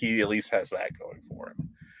 I think he at least has that going for him.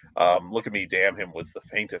 Look at me damn him with the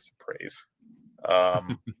faintest praise.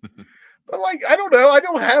 But, like, I don't know. I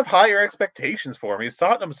don't have higher expectations for him.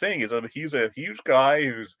 Satnam Singh he's a huge guy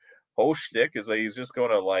whose whole shtick is that he's just going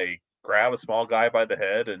to, like, grab a small guy by the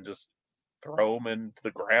head and just throw him into the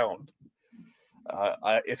ground.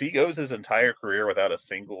 If he goes his entire career without a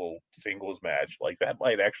singles match, like, that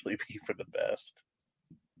might actually be for the best.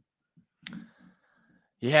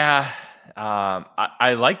 Yeah.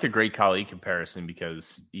 I like the Great Khali comparison,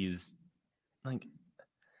 because he's like,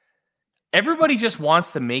 everybody just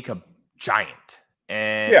wants to make a giant.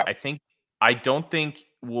 And I don't think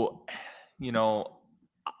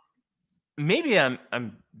maybe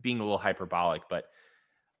I'm being a little hyperbolic, but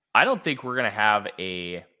I don't think we're going to have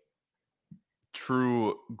a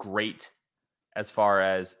true great as far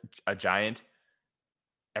as a giant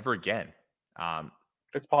ever again.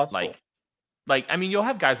 It's possible. I mean, you'll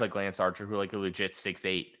have guys like Lance Archer who are like a legit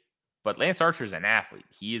 6'8", but Lance Archer's an athlete.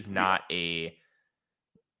 He is not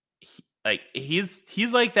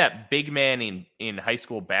he's like that big man in high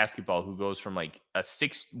school basketball who goes from like a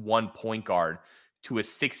 6'1" point guard to a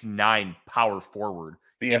 6'9" power forward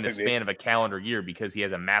in the span of a calendar year because he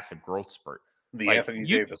has a massive growth spurt. Anthony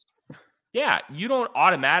Davis. Yeah, you don't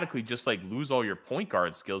automatically just like lose all your point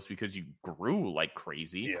guard skills because you grew like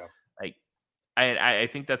crazy. Yeah. Like I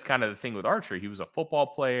think that's kind of the thing with Archer. He was a football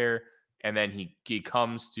player, and then he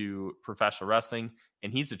comes to professional wrestling,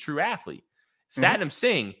 and he's a true athlete. Satnam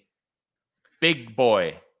Singh, big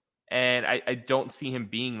boy, and I don't see him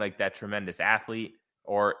being like that tremendous athlete.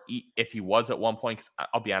 Or if he was at one point, because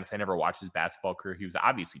I'll be honest, I never watched his basketball career. He was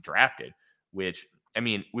obviously drafted, which, I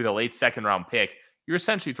mean, with a late second-round pick, you're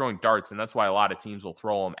essentially throwing darts, and that's why a lot of teams will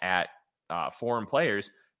throw them at foreign players,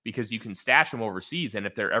 because you can stash them overseas, and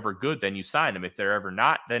if they're ever good, then you sign them. If they're ever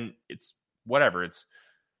not, then it's whatever.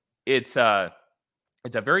 It's a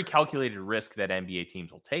very calculated risk that NBA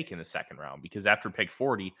teams will take in the second round, because after pick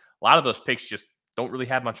 40, a lot of those picks just don't really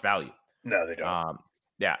have much value. No, they don't.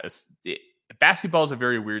 Basketball is a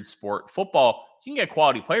very weird sport. Football, you can get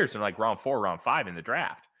quality players in like round 4, round 5 in the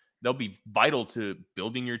draft. They'll be vital to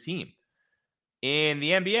building your team. In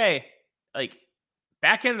the NBA, like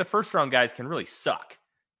back end of the first round guys can really suck,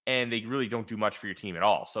 and they really don't do much for your team at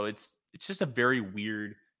all. So it's just a very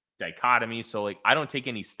weird dichotomy. So like I don't take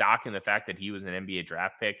any stock in the fact that he was an NBA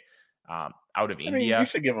draft pick out of India. Mean, you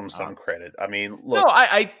should give him some credit. I mean, No, look,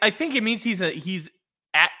 I think it means he's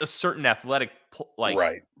at a certain athletic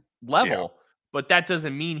level, but that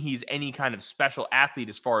doesn't mean he's any kind of special athlete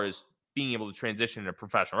as far as being able to transition into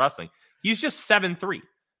professional wrestling. He's just 7'3".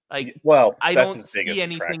 Like, well, I don't see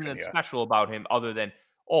anything that's special about him other than,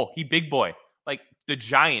 he big boy. Like the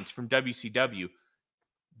Giant from WCW,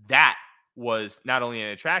 that was not only an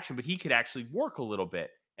attraction, but he could actually work a little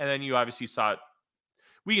bit. And then you obviously saw it.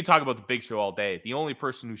 We could talk about the Big Show all day. The only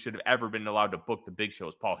person who should have ever been allowed to book the Big Show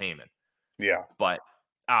is Paul Heyman. Yeah. But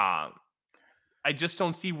I just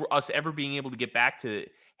don't see us ever being able to get back to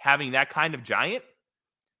having that kind of giant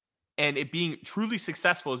and it being truly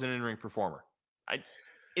successful as an in-ring performer.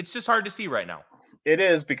 It's just hard to see right now. It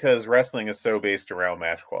is, because wrestling is so based around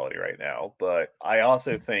match quality right now. But I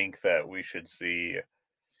also think that we should see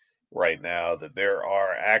right now that there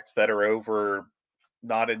are acts that are over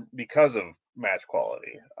because of match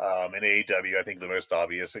quality. In AEW, I think the most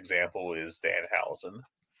obvious example is Danhausen.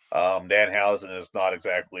 Danhausen is not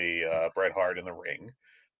exactly Bret Hart in the ring,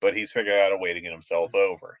 but he's figured out a way to get himself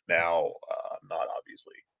over. Now, not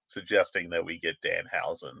obviously suggesting that we get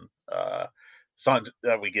Danhausen,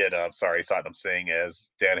 Satnam Singh as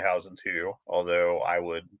Danhausen too, although I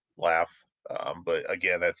would laugh. But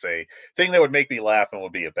again, that's a thing that would make me laugh and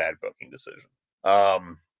would be a bad booking decision.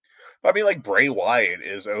 I mean, like Bray Wyatt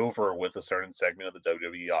is over with a certain segment of the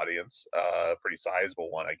WWE audience, pretty sizable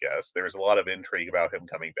one, I guess. There's a lot of intrigue about him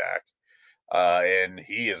coming back, and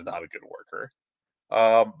he is not a good worker.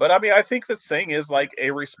 But I mean, I think that Singh is like a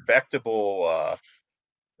respectable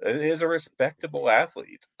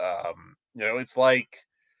athlete. It's like,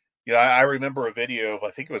 I remember a video of,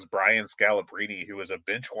 I think it was Brian Scalabrine, who was a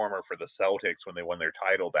bench warmer for the Celtics when they won their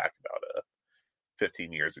title back about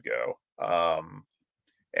 15 years ago.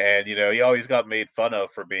 And, he always got made fun of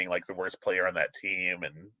for being like the worst player on that team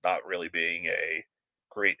and not really being a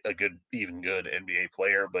good NBA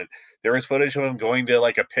player. But there was footage of him going to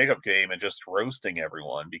like a pickup game and just roasting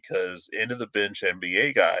everyone, because end of the bench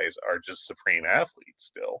NBA guys are just supreme athletes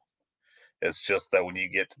still. It's just that when you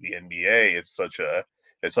get to the NBA, it's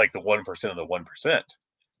like the 1% of the 1%.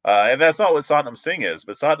 And that's not what Satnam Singh is,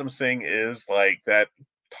 but Satnam Singh is like that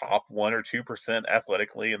top 1 or 2%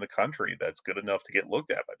 athletically in the country that's good enough to get looked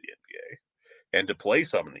at by the NBA and to play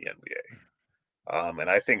some in the NBA. And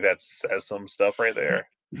I think that says some stuff right there.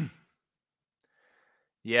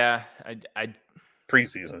 Yeah, I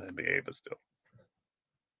preseason NBA, but still.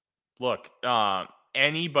 Look,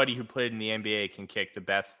 anybody who played in the NBA can kick the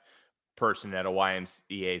best person at a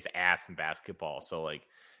YMCA's ass in basketball. So like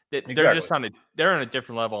they're just they're on a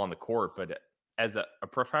different level on the court, but as a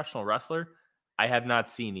professional wrestler, I have not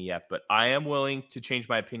seen it yet, but I am willing to change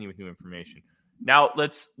my opinion with new information. Now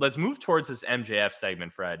let's move towards this MJF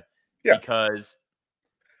segment, Fred. Yeah. Because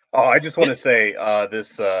I just want to say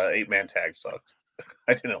this 8-man tag sucked.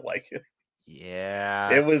 I didn't like it.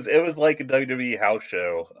 Yeah. It was like a WWE house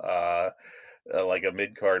show, like a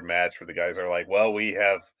mid-card match where the guys are like, well, we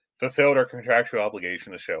have fulfilled our contractual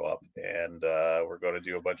obligation to show up, and we're going to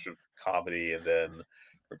do a bunch of comedy, and then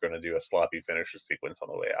are going to do a sloppy finisher sequence on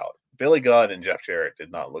the way out. Billy Gunn and Jeff Jarrett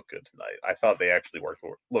did not look good tonight. I thought they actually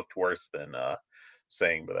looked worse than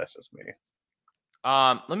Singh, but that's just me.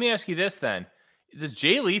 Let me ask you this then. Does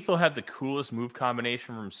Jay Lethal have the coolest move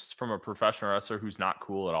combination from a professional wrestler who's not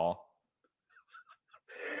cool at all?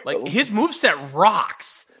 Like, his moveset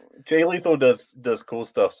rocks. Jay Lethal does cool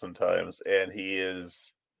stuff sometimes, and he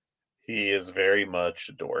is very much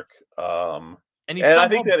a dork. And he's somehow I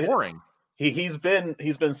think that boring. He's been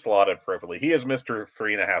slotted perfectly. He is Mr.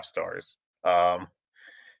 3.5 stars.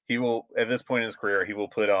 He will, at this point in his career, he will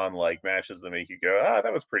put on like matches that make you go,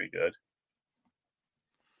 that was pretty good.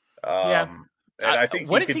 Yeah. And I think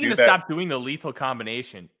when is he going to stop doing the lethal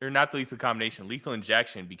combination, or not the lethal combination, lethal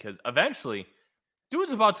injection? Because eventually,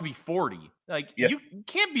 dude's about to be 40. Like, you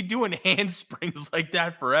can't be doing handsprings like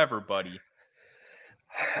that forever, buddy.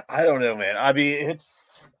 I don't know, man. I mean,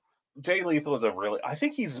 Jay Lethal is I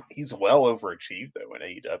think he's well overachieved though in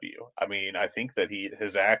AEW. I mean, I think that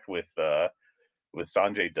his act with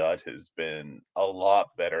Sanjay Dutt has been a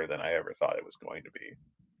lot better than I ever thought it was going to be.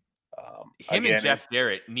 Him and Jeff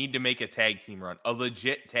Jarrett need to make a tag team run, a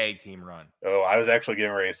legit tag team run. Oh, I was actually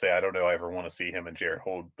getting ready to say, I don't know I ever want to see him and Jarrett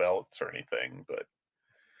hold belts or anything, but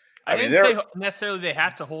I didn't say necessarily they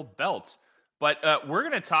have to hold belts, but we're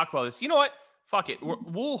going to talk about this. You know what? Fuck it.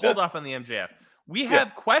 We'll hold off on the MJF. We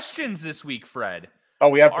have questions this week, Fred. Oh,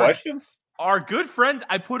 we have questions? Our good friend,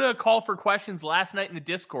 I put a call for questions last night in the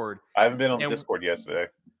Discord. I haven't been on the Discord yesterday.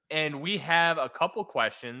 And we have a couple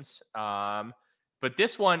questions. But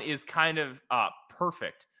this one is kind of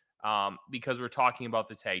perfect because we're talking about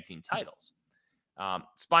the tag team titles.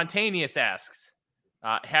 Spontaneous asks,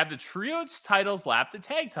 have the trios titles lapped the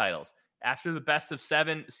tag titles after the best of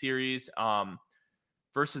 7 series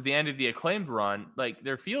versus the end of the Acclaimed run? Like,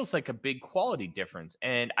 there feels like a big quality difference.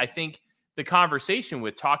 And I think the conversation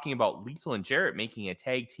with talking about Lethal and Jarrett making a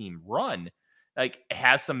tag team run, like,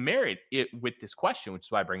 has some merit with this question, which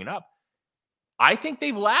is why I bring it up. I think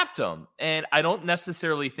they've lapped them, and I don't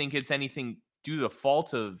necessarily think it's anything due to the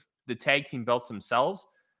fault of the tag team belts themselves.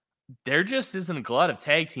 There just isn't a glut of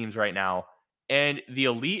tag teams right now, and the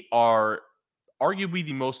Elite are arguably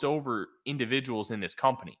the most over individuals in this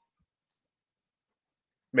company.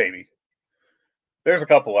 Maybe. There's a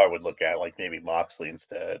couple I would look at, like maybe Moxley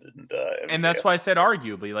instead. And that's why I said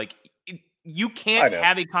arguably. Like, you can't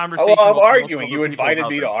have a conversation. Oh, well, I'm arguing. You invited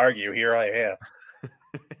me to argue. Here I am.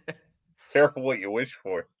 Careful what you wish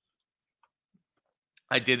for.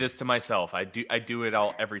 I did this to myself. I do it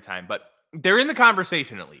all every time, but they're in the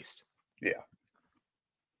conversation at least. Yeah.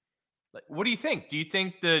 Like, what do you think? Do you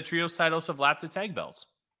think the trios titles have lapped the tag belts?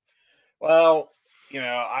 Well,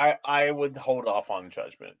 I would hold off on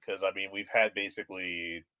judgment because I mean we've had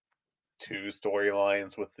basically 2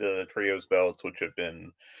 storylines with the trios belts, which have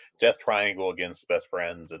been Death Triangle against Best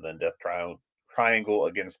Friends, and then Death Triangle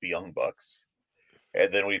against the Young Bucks.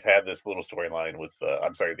 And then we've had this little storyline with, the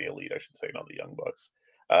Elite, I should say, not the Young Bucks.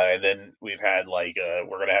 And then we've had, we're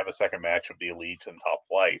going to have a second match of the Elite and Top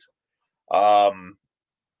Flight.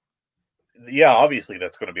 Yeah, obviously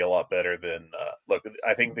that's going to be a lot better than, look,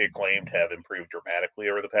 I think the Acclaimed have improved dramatically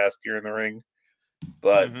over the past year in the ring.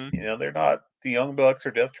 But, they're not the Young Bucks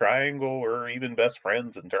or Death Triangle or even Best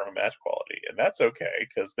Friends in terms of match quality. And that's okay,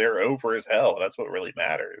 because they're over as hell. That's what really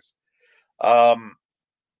matters.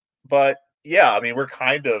 But, yeah, I mean,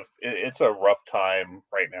 it's a rough time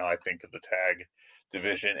right now, I think, of the tag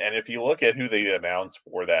division. And if you look at who they announced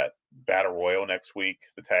for that Battle Royal next week,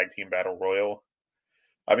 the Tag Team Battle Royal,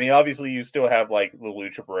 I mean, obviously you still have, the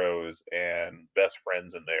Lucha Bros and Best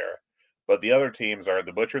Friends in there. But the other teams are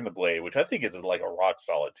the Butcher and the Blade, which I think is, a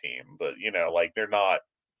rock-solid team. But, they're not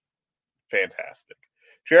fantastic.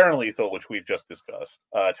 Sharon Lethal, which we've just discussed.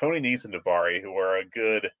 Tony Nese and Daivari, who are a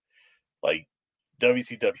good,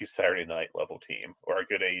 WCW Saturday Night level team or a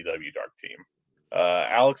good AEW dark team.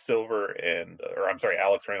 Alex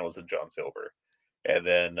Reynolds and John Silver. And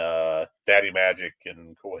then Daddy Magic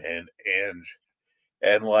and Cool Hand Ange.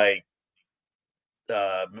 And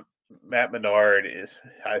Matt Menard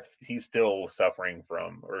he's still suffering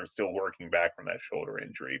from or still working back from that shoulder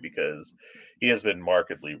injury because he has been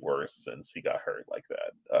markedly worse since he got hurt like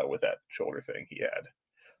that with that shoulder thing he had.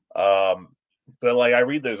 But I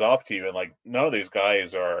read those off to you, and none of those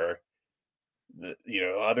guys are,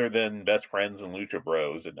 other than Best Friends and Lucha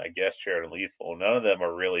Bros, and I guess Sharon Lethal, none of them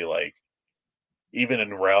are really even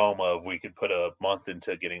in realm of we could put a month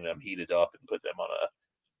into getting them heated up and put them on a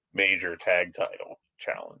major tag title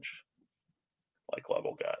challenge,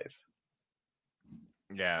 level guys.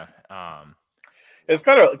 Yeah, it's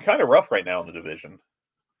kind of rough right now in the division.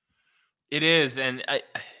 It is, and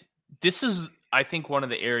this is, I think, one of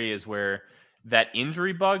the areas where that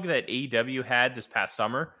injury bug that AEW had this past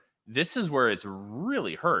summer, this is where it's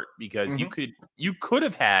really hurt because you could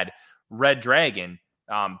have had Red Dragon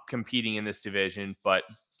competing in this division, but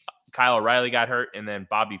Kyle O'Reilly got hurt, and then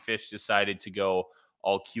Bobby Fish decided to go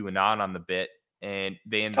all QAnon on the bit, and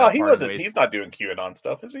they ended up. He wasn't. He's not doing QAnon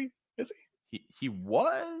stuff, is he? He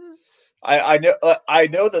was. I know. I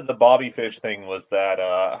know that the Bobby Fish thing was that.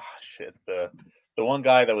 The one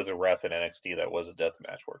guy that was a ref in NXT that was a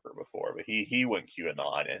deathmatch worker before, but he went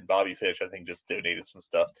QAnon, and Bobby Fish I think just donated some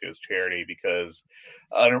stuff to his charity because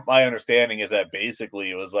my understanding is that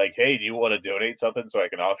basically it was like, hey, do you want to donate something so I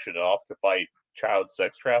can auction it off to fight child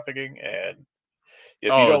sex trafficking? And if you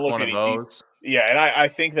don't look at those, yeah, and I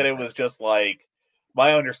think that it was just like.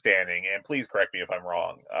 My understanding, and please correct me if I'm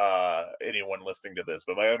wrong, anyone listening to this,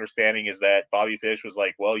 but my understanding is that Bobby Fish was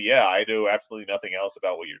like, well, yeah, I do absolutely nothing else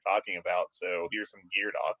about what you're talking about, so here's some gear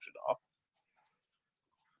to auction off.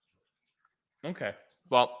 Okay.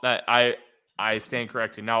 Well, I stand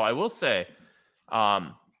corrected. Now, I will say,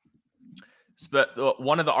 one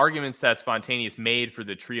of the arguments that Spontaneous made for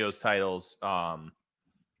the trios titles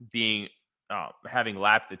being having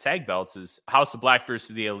lapped the tag belts is House of Black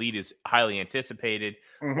versus the Elite is highly anticipated,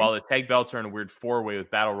 while the tag belts are in a weird four-way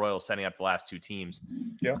with Battle Royal setting up the last two teams.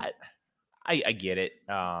 Yeah, I get it.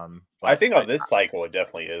 I think on this cycle, it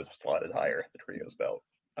definitely is slotted higher, the trios belt.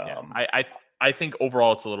 I think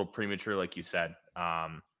overall it's a little premature, like you said.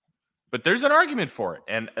 But there's an argument for it,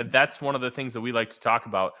 and that's one of the things that we like to talk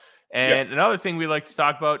about. And another thing we like to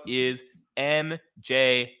talk about is MJF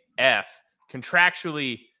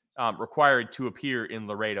contractually required to appear in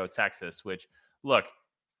Laredo, Texas, which, look,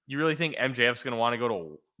 you really think MJF's going to want to go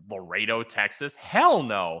to Laredo, Texas? Hell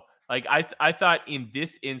no. Like, I thought in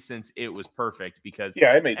this instance, it was perfect because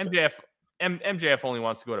it made MJF only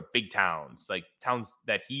wants to go to big towns, like towns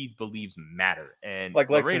that he believes matter. And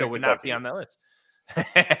like Laredo would not be on that list.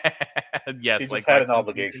 Yes. He just had an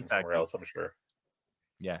obligation somewhere else, I'm sure.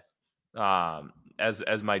 Yeah.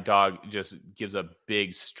 As my dog just gives a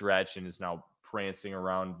big stretch and is now prancing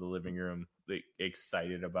around the living room,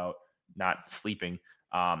 excited about not sleeping.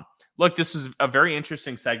 Look, this was a very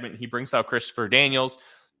interesting segment. He brings out Christopher Daniels,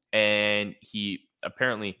 and he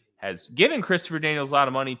apparently has given Christopher Daniels a lot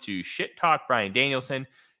of money to shit talk Bryan Danielson.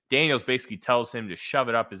 Daniels basically tells him to shove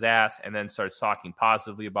it up his ass and then starts talking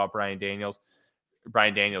positively about Bryan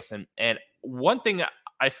Danielson. And one thing,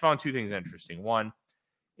 I found two things interesting. One,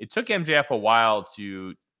 it took MJF a while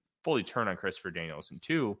to fully turn on Christopher Daniels. And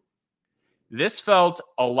two, this felt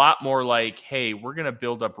a lot more like, hey, we're going to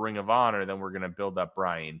build up Ring of Honor than we're going to build up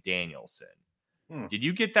Bryan Danielson. Did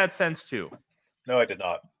you get that sense too? No, I did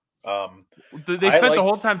not. They spent the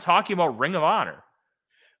whole time talking about Ring of Honor.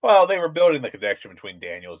 Well, they were building the connection between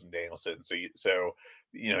Daniels and Danielson. So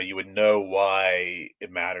you would know why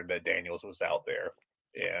it mattered that Daniels was out there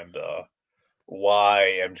and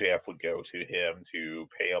why MJF would go to him to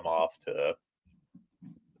pay him off to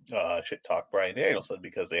shit talk Bryan Danielson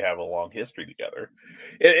because they have a long history together.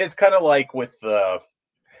 It's kind of like with Mr.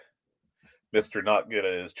 Not Good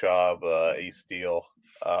at His Job, Ace Steel.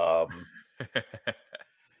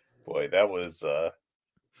 Boy, that was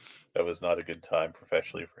not a good time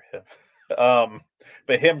professionally for him.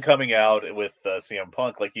 But him coming out with CM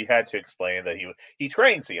Punk, like, he had to explain that he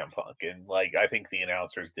trained CM Punk, and like I think the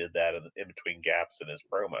announcers did that in between gaps in his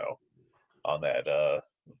promo on that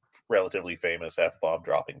relatively famous F-bomb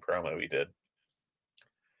dropping promo he did.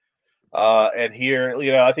 And here,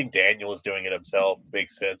 I think Daniels doing it himself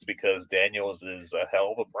makes sense because Daniels is a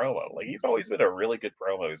hell of a promo. Like, he's always been a really good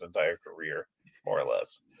promo his entire career, more or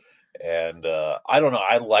less. And I don't know.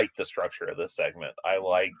 I like the structure of this segment. I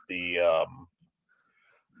like the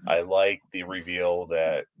reveal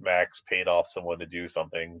that Max paid off someone to do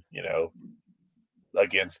something,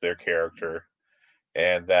 against their character,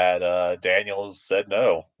 and that Daniels said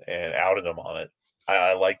no and outed him on it.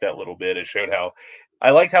 I like that little bit. It showed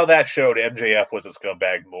I liked how that showed MJF was a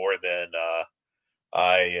scumbag more than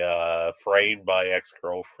I framed my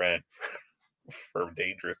ex-girlfriend for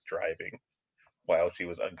dangerous driving while she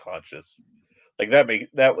was unconscious. Like,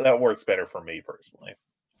 that works better for me personally.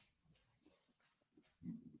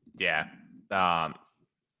 Yeah. All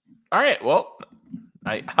right. Well,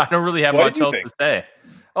 I don't really have much else to say.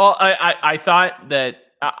 Well, I thought that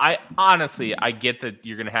I honestly get that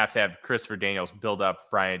you're going to have Christopher Daniels build up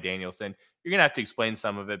Bryan Danielson. You're going to have to explain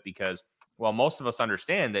some of it because, well, most of us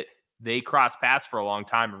understand that they crossed paths for a long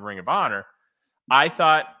time in Ring of Honor. I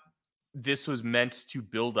thought this was meant to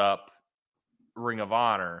build up Ring of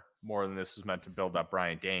Honor more than this was meant to build up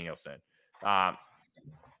Bryan Danielson.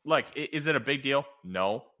 Like, is it a big deal?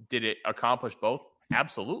 No. Did it accomplish both?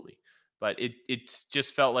 Absolutely. but it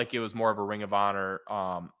just felt like it was more of a Ring of Honor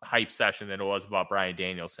hype session than it was about Bryan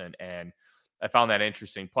Danielson, and I found that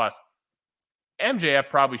interesting. Plus, MJF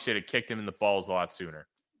probably should have kicked him in the balls a lot sooner.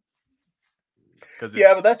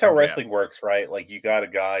 Yeah, but that's how MJF. wrestling works, right? Like, you got a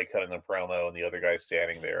guy cutting the promo and the other guy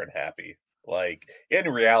standing there and happy. Like, in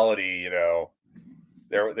reality,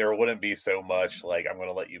 there wouldn't be so much like, I'm going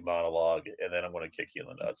to let you monologue and then I'm going to kick you in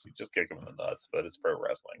the nuts. You just kick him in the nuts, but it's pro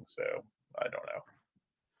wrestling, so I don't know.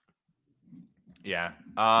 Yeah.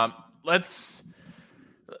 Let's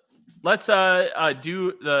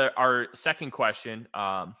do our second question.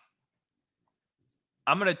 I'm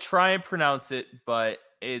gonna try and pronounce it, but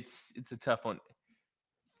it's a tough one.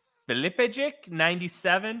 Filipijic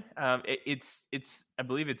 97. It's I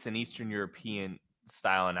believe it's an Eastern European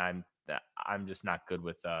style, and I'm just not good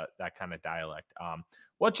with that kind of dialect.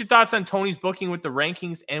 What's your thoughts on Tony's booking with the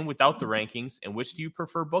rankings and without the rankings, and which do you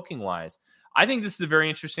prefer booking wise? I think this is a very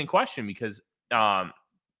interesting question because the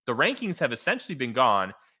rankings have essentially been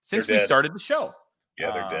gone since we started the show.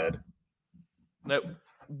 Yeah, they're dead.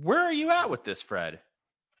 Where are you at with this, Fred?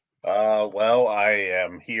 Well, I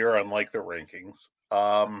am here, unlike the rankings.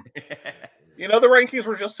 The rankings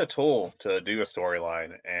were just a tool to do a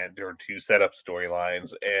storyline or to set up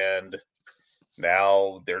storylines, and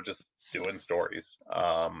now they're just doing stories.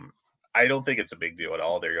 I don't think it's a big deal at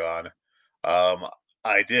all. They're gone.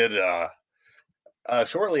 I did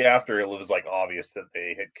shortly after it was like obvious that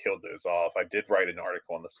they had killed those off, I did write an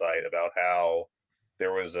article on the site about how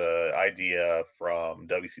there was a idea from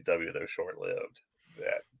WCW that was short-lived,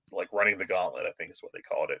 that like running the gauntlet, I think is what they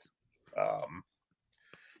called it.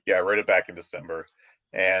 I wrote it back in December,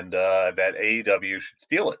 and that AEW should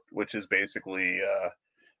steal it, which is basically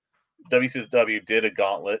WCW did a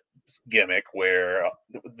gauntlet gimmick where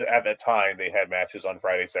at that time they had matches on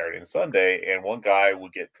Friday, Saturday, and Sunday, and one guy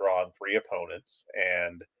would get drawn 3 opponents,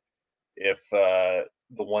 and if the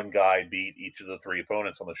one guy beat each of the 3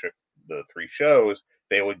 opponents on the 3 shows,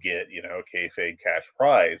 they would get kayfabe cash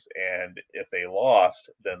prize, and if they lost,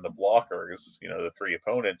 then the blockers, the 3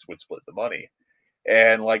 opponents, would split the money.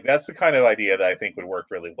 And like, that's the kind of idea that I think would work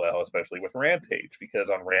really well, especially with Rampage,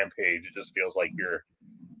 because on Rampage it just feels like you're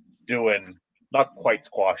doing not quite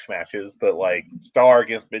squash matches, but like star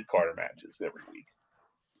against mid-carder matches every week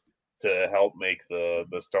to help make the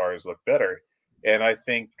stars look better. And I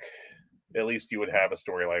think at least you would have a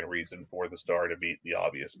storyline reason for the star to beat the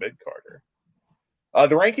obvious mid-carder.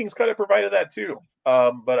 The rankings kind of provided that too.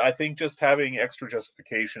 But I think just having extra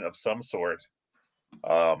justification of some sort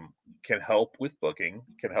can help with booking,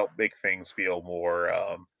 can help make things feel more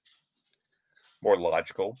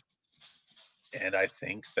logical. And I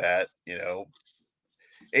think that,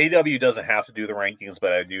 AEW doesn't have to do the rankings,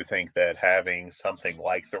 but I do think that having something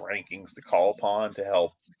like the rankings to call upon to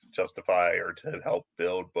help justify or to help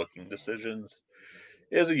build booking decisions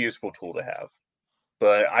is a useful tool to have.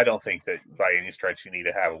 But I don't think that by any stretch you need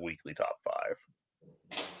to have a weekly top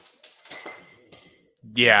 5.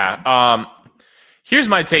 Yeah. Here's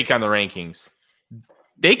my take on the rankings.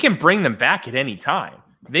 They can bring them back at any time.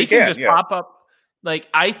 They can just pop up. Like,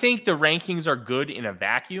 I think the rankings are good in a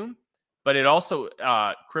vacuum, but it also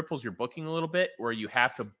cripples your booking a little bit, where you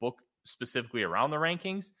have to book specifically around the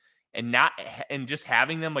rankings and just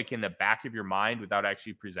having them like in the back of your mind without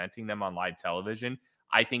actually presenting them on live television,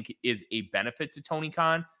 I think is a benefit to Tony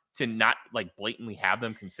Khan, to not like blatantly have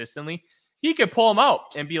them consistently. He could pull them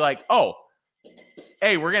out and be like, oh,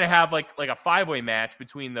 hey, we're going to have like a 5-way match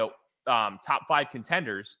between the top 5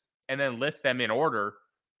 contenders, and then list them in order.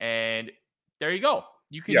 And there you go.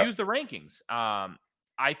 You can use the rankings.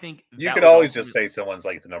 I think you could always just say someone's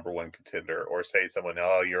like the number 1 contender, or say someone,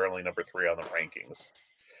 oh, you're only number 3 on the rankings,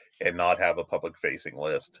 and not have a public facing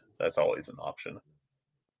list. That's always an option.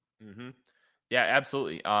 Mm-hmm. Yeah,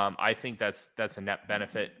 absolutely. I think that's a net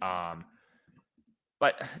benefit.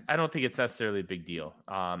 But I don't think it's necessarily a big deal.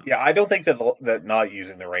 I don't think that not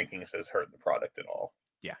using the rankings has hurt the product at all.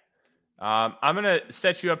 Yeah. I'm going to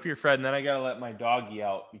set you up here, Fred, and then I got to let my doggy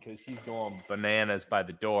out because he's going bananas by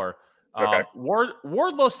the door. Okay.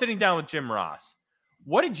 Wardlow sitting down with Jim Ross.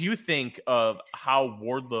 What did you think of how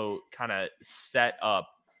Wardlow kind of set up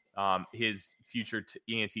his future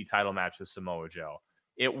ENT title match with Samoa Joe?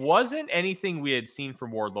 It wasn't anything we had seen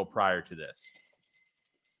from Wardlow prior to this.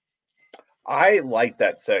 I liked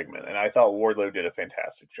that segment, and I thought Wardlow did a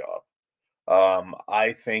fantastic job.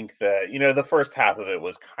 I think that, the first half of it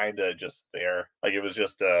was kind of just there. Like, it was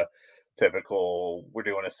just a typical, we're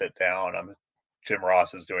doing a sit down. I'm Jim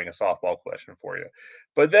Ross is doing a softball question for you.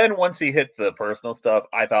 But then once he hit the personal stuff,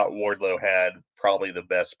 I thought Wardlow had probably the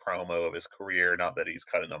best promo of his career. Not that he's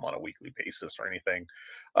cutting them on a weekly basis or anything,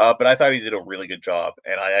 but I thought he did a really good job,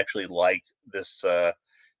 and I actually liked this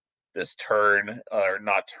turn, or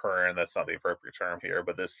not turn. That's not the appropriate term here,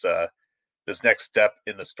 but this next step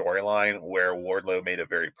in the storyline where Wardlow made it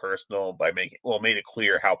very personal by made it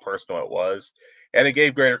clear how personal it was. And it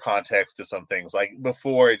gave greater context to some things. Like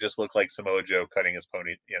before, it just looked like Samoa Joe cutting his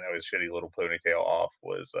his shitty little ponytail off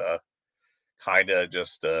was kind of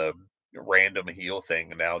just a random heel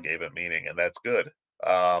thing, and now gave it meaning, and that's good.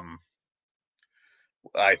 I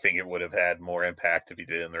think it would have had more impact if he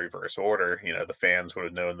did it in the reverse order. The fans would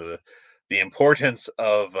have known the importance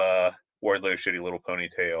of Wardlow's shitty little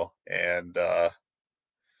ponytail, and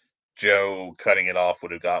Joe cutting it off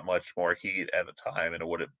would have got much more heat at the time, and it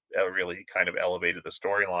would have really kind of elevated the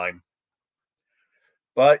storyline.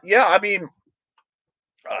 But yeah, I mean,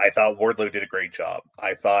 I thought Wardlow did a great job.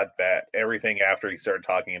 I thought that everything after he started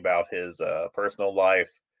talking about his personal life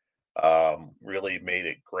really made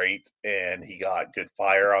it great, and he got good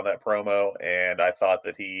fire on that promo, and I thought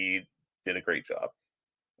that he did a great job.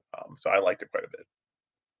 So I liked it quite a bit.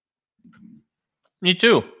 Me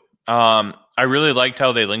too. I really liked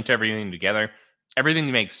how they linked everything together.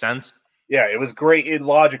 Everything makes sense. Yeah, it was great. It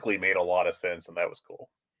logically made a lot of sense, and that was cool.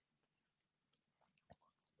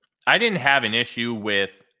 I didn't have an issue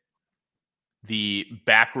with the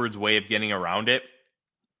backwards way of getting around it,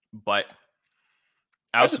 but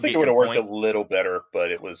I just think it would have worked a little better,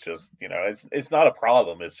 but it was just, it's not a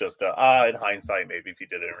problem. It's just, in hindsight, maybe if you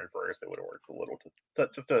did it in reverse, it would have worked a little,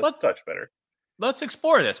 touch better. Let's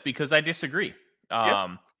explore this, because I disagree.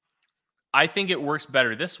 Yeah. I think it works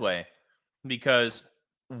better this way, because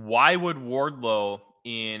why would Wardlow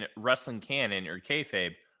in Wrestling Canon or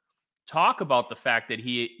kayfabe talk about the fact that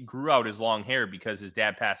he grew out his long hair because his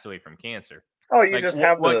dad passed away from cancer? Oh, you just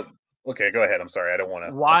have okay, go ahead. I'm sorry. I don't want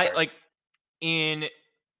to. Why?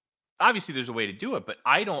 Obviously there's a way to do it, but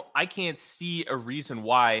I can't see a reason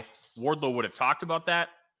why Wardlow would have talked about that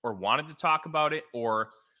or wanted to talk about it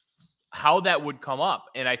or how that would come up.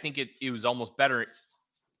 And I think it was almost better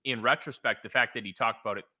in retrospect, the fact that he talked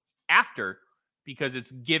about it after, because it's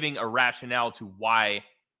giving a rationale to why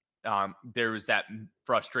there was that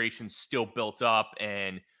frustration still built up,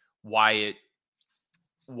 and why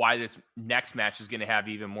this next match is going to have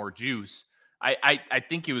even more juice. I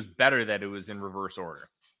think it was better that it was in reverse order.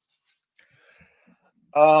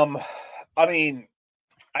 I mean,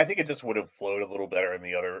 I think it just would have flowed a little better in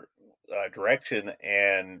the other direction,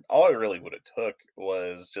 and all it really would have took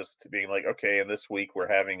was just being like, okay, and this week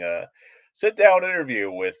we're having a sit-down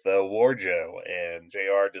interview with Warjo, and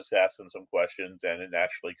JR just asks him some questions, and it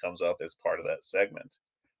naturally comes up as part of that segment.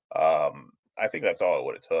 I think that's all it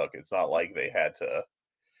would have took. It's not like they had to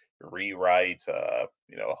rewrite, a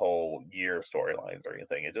whole year of storylines or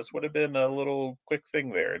anything. It just would have been a little quick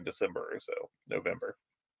thing there in December or so, November.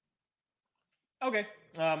 Okay.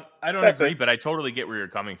 I don't agree, but I totally get where you're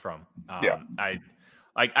coming from. Yeah.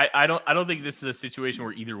 I don't think this is a situation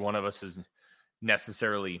where either one of us is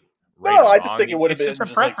necessarily right. No, I just think it would have been just a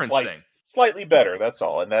preference thing. Slightly better, that's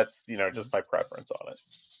all. And that's, just my preference on it.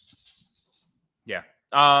 Yeah.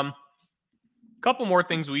 Couple more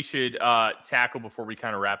things we should tackle before we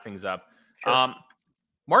kind of wrap things up. Sure.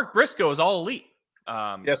 Mark Briscoe is all elite.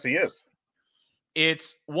 Yes, he is.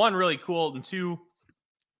 It's one, really cool, and two,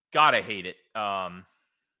 gotta hate it.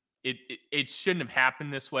 It shouldn't have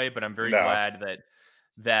happened this way, but I'm very glad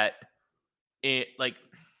that it, like,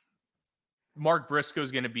 Mark Briscoe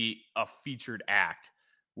is going to be a featured act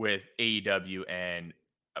with AEW and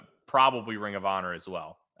probably Ring of Honor as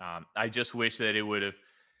well. I just wish that it would have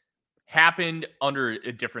happened under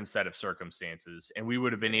a different set of circumstances, and we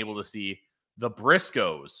would have been able to see the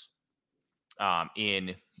Briscoes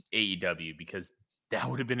in AEW, because that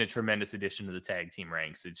would have been a tremendous addition to the tag team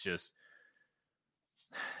ranks. It's just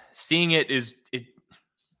seeing it.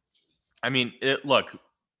 Look,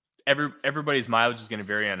 everybody's mileage is going to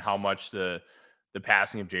vary on how much the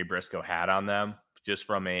passing of Jay Briscoe had on them, just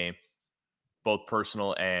from a both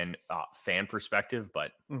personal and fan perspective.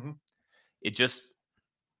 But it just,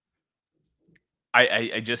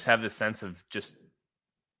 I just have this sense of just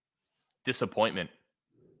disappointment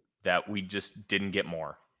that we just didn't get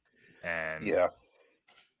more. And yeah.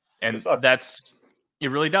 And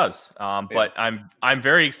it really does. But I'm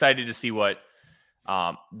very excited to see what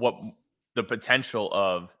the potential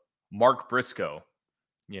of Mark Briscoe,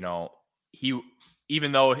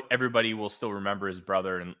 even though everybody will still remember his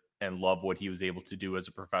brother and love what he was able to do as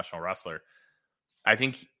a professional wrestler, I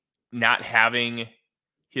think not having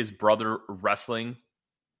his brother wrestling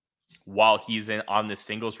while he's on this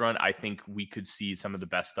singles run, I think we could see some of the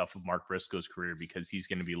best stuff of Mark Briscoe's career, because he's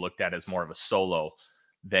going to be looked at as more of a solo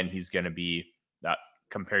than he's going to be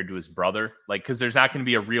compared to his brother. Like, because there's not going to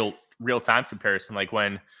be a real time comparison. Like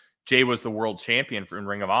when Jay was the world champion in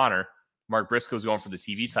Ring of Honor, Mark Briscoe's going for the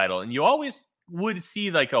TV title, and you always would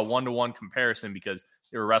see like a 1-to-1 comparison because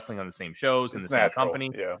they were wrestling on the same shows in the same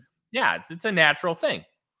company. Yeah, it's a natural thing.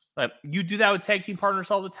 But you do that with tag team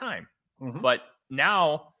partners all the time. Mm-hmm. But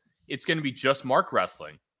now it's going to be just Mark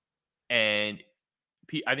wrestling. And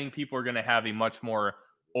I think people are going to have a much more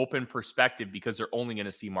open perspective because they're only going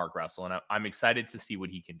to see Mark wrestle. And I'm excited to see what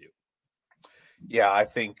he can do. Yeah, I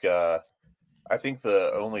think the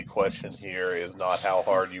only question here is not how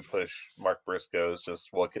hard you push Mark Briscoe, is just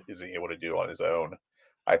what is he able to do on his own.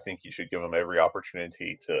 I think you should give him every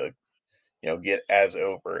opportunity to, get as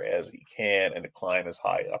over as he can and to climb as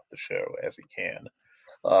high up the show as he can.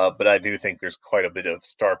 But I do think there's quite a bit of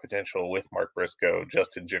star potential with Mark Briscoe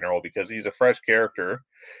just in general, because he's a fresh character.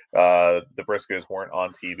 The Briscoes weren't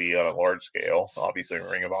on TV on a large scale. Obviously,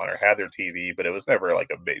 Ring of Honor had their TV, but it was never like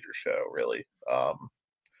a major show, really.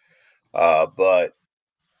 But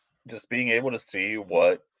just being able to see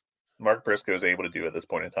what Mark Briscoe is able to do at this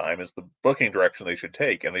point in time is the booking direction they should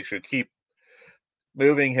take, and they should keep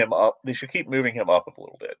moving him up. They should keep moving him up a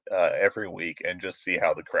little bit every week, and just see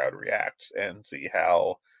how the crowd reacts and see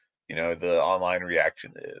how the online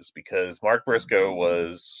reaction is, because Mark Briscoe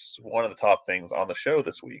was one of the top things on the show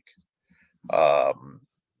this week. And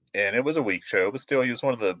it was a weak show, but still he was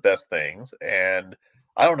one of the best things. And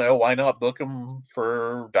I don't know, why not book him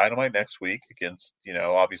for Dynamite next week against,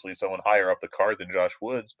 obviously someone higher up the card than Josh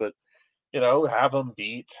Woods, but, have him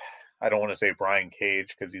beat, I don't want to say Brian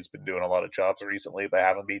Cage because he's been doing a lot of jobs recently, but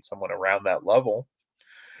have him beat someone around that level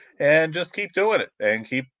and just keep doing it and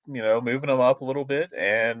keep, moving them up a little bit.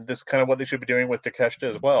 And this is kind of what they should be doing with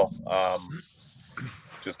Takeshita as well.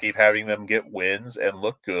 Just keep having them get wins and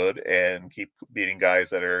look good and keep beating guys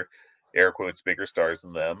that are air quotes bigger stars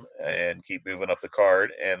than them, and keep moving up the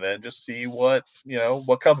card, and then just see what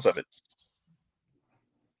comes of it.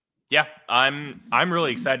 Yeah, I'm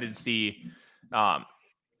really excited to see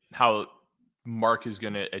how Mark is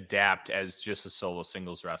going to adapt as just a solo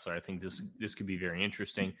singles wrestler. I think this could be very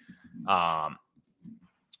interesting. I'm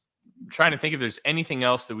trying to think if there's anything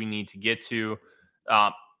else that we need to get to.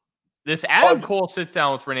 This Adam Cole sit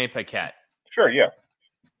down with Renee Paquette. Sure, yeah.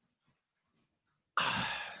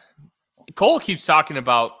 Cole keeps talking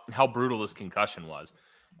about how brutal his concussion was,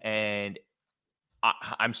 and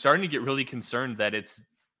I'm starting to get really concerned that it's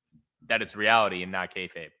reality and not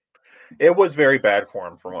kayfabe. It was very bad for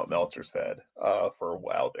him, from what Meltzer said for a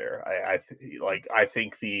while there. I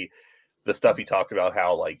think the stuff he talked about,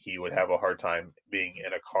 how like he would have a hard time being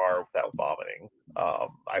in a car without vomiting.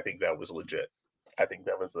 I think that was legit. I think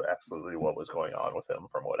that was absolutely what was going on with him,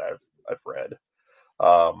 from what I've read.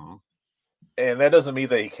 And that doesn't mean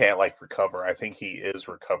that he can't recover. I think he is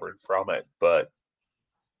recovered from it, but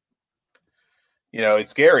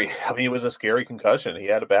it's scary. I mean, it was a scary concussion. He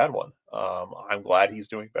had a bad one. I'm glad he's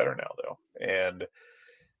doing better now, though. And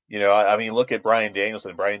I mean, look at Bryan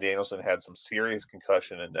Danielson. Bryan Danielson had some serious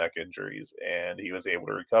concussion and neck injuries, and he was able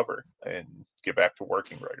to recover and get back to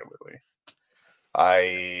working regularly.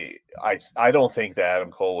 I don't think that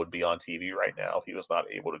Adam Cole would be on TV right now if he was not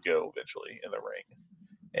able to go eventually in the ring.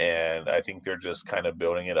 And I think they're just kind of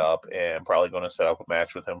building it up and probably going to set up a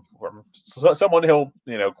match with him from someone he'll,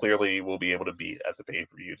 clearly will be able to beat at the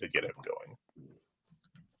pay-per-view to get him going.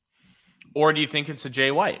 Or do you think it's a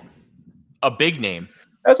Jay White, a big name?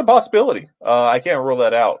 That's a possibility. I can't rule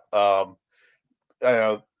that out. I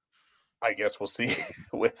guess we'll see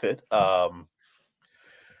with it.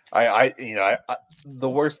 The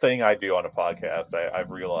worst thing I do on a podcast,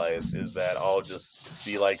 I've realized, is that I'll just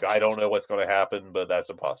be like, I don't know what's going to happen, but that's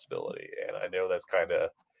a possibility. And I know that's kind of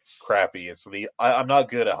crappy. I'm not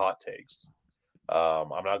good at hot takes.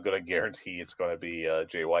 I'm not going to guarantee it's going to be a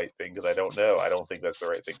Jay White thing, because I don't know. I don't think that's the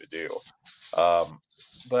right thing to do.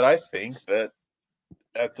 But I think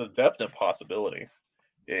that's a definite possibility.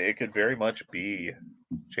 It could very much be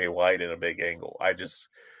Jay White in a big angle. I just,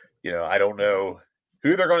 I don't know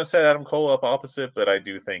who they're going to set Adam Cole up opposite, but I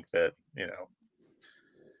do think that,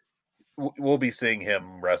 we'll be seeing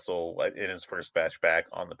him wrestle in his first match back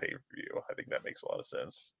on the pay-per-view. I think that makes a lot of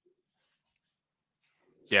sense.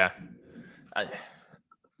 Yeah.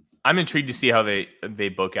 I'm intrigued to see how they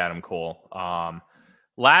book Adam Cole.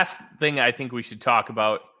 Last thing I think we should talk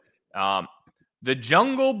about, the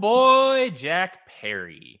Jungle Boy, Jack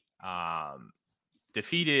Perry,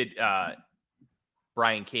 defeated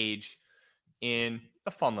Brian Cage in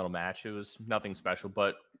a fun little match. It was nothing special,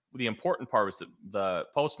 but the important part was the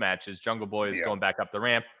post match is Jungle Boy is going back up the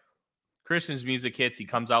ramp. Christian's music hits. He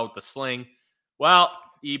comes out with the sling. Well,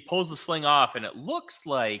 he pulls the sling off, and it looks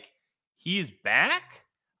like he's back.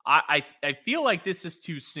 I feel like this is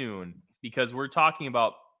too soon because we're talking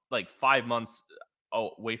about like 5 months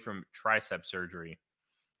away from tricep surgery.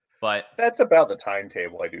 But that's about the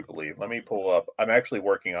timetable, I do believe. Let me pull up. I'm actually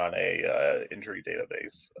working on a injury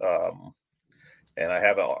database, and I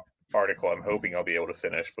have an article I'm hoping I'll be able to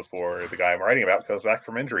finish before the guy I'm writing about comes back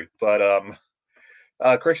from injury. But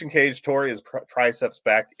Christian Cage tore his triceps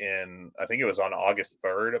back in, I think it was on August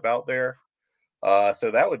 3rd, about there.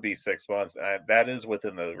 So that would be 6 months. That is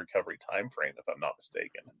within the recovery time frame, if I'm not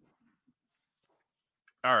mistaken.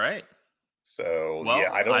 All right. So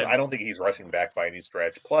yeah, I don't think he's rushing back by any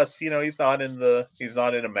stretch. Plus, he's not in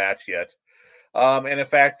a match yet. And in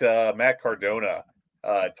fact, Matt Cardona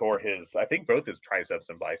tore I think both his triceps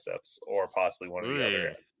and biceps, or possibly one or the other.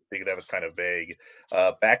 I think that was kind of vague.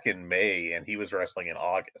 Back in May, and he was wrestling in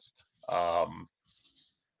August. So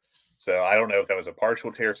I don't know if that was a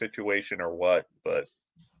partial tear situation or what, but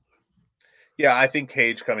yeah, I think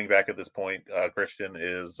Cage coming back at this point, Christian,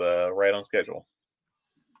 is right on schedule.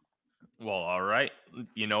 Well, all right.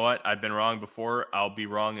 You know what? I've been wrong before. I'll be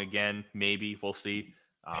wrong again. Maybe. We'll see.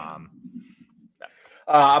 But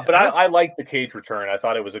I liked the Cage return. I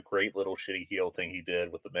thought it was a great little shitty heel thing he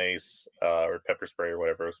did with the mace or pepper spray or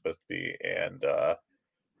whatever it was supposed to be. And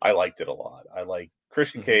I liked it a lot.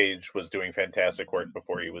 Christian Cage was doing fantastic work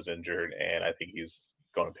before he was injured, and I think he's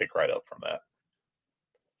going to pick right up from that.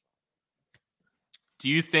 Do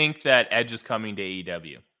you think that Edge is coming to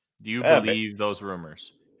AEW? Do you believe those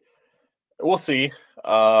rumors? We'll see.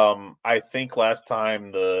 I think last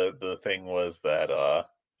time the thing was that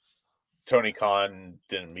Tony Khan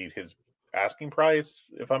didn't meet his asking price,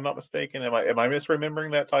 if I'm not mistaken. Am I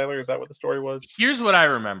misremembering that, Tyler? Is that what the story was? Here's what I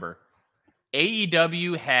remember.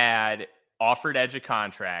 AEW had offered Edge a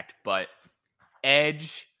contract, but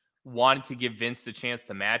Edge wanted to give Vince the chance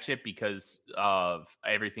to match it because of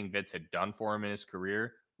everything Vince had done for him in his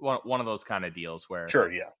career. One of those kind of deals where,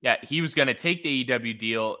 sure, yeah, he was going to take the AEW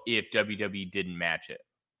deal if WWE didn't match it,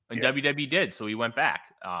 and WWE did, so he went back.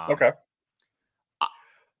 Okay,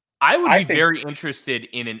 I would be very interested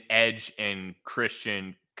in an Edge and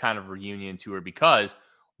Christian kind of reunion tour because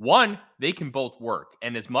one, they can both work,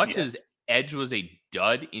 and as much as Edge was a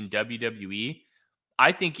dud in WWE,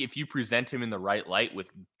 I think if you present him in the right light with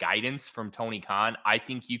guidance from Tony Khan, I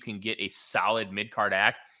think you can get a solid mid-card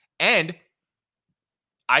act, and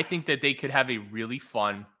I think that they could have a really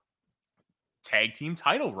fun tag team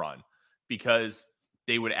title run because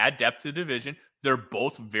they would add depth to the division. They're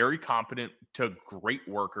both very competent to great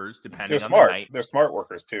workers, depending on the night. They're smart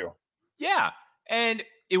workers, too. Yeah, and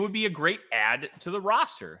it would be a great add to the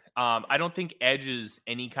roster. I don't think Edge is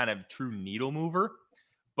any kind of true needle mover,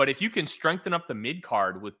 but if you can strengthen up the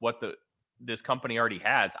mid-card with what this company already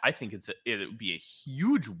has, I think it would be a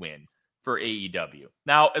huge win for AEW.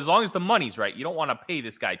 Now, as long as the money's right, you don't want to pay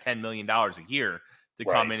this guy $10 million a year to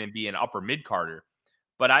come in and be an upper mid-carder.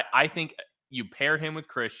 But I think you pair him with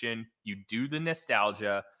Christian, you do the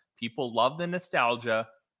nostalgia, people love the nostalgia,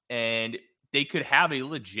 and they could have a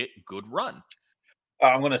legit good run.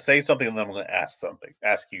 I'm going to say something and then I'm going to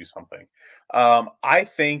ask you something. I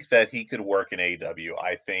think that he could work in AEW.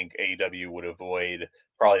 I think AEW would avoid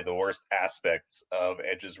probably the worst aspects of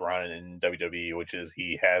Edge's run in WWE, which is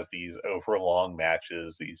he has these overlong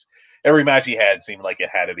matches. Every match he had seemed like it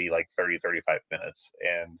had to be like 30, 35 minutes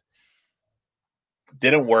and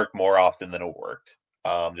didn't work more often than it worked.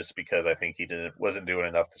 Just because I think he wasn't doing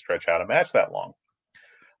enough to stretch out a match that long.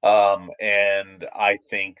 And I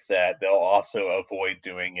think that they'll also avoid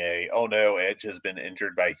doing Edge has been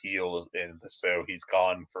injured by heels, and so he's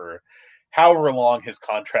gone for however long his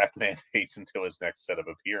contract mandates until his next set of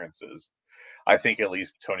appearances. I think at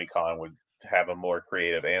least Tony Khan would have a more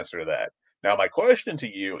creative answer to that. Now, my question to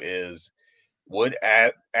you is, would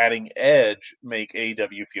adding Edge make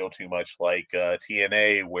AEW feel too much like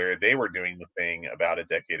TNA, where they were doing the thing about a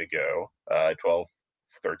decade ago,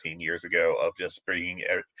 13 years ago, of just bringing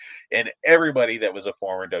in everybody that was a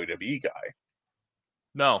former WWE guy?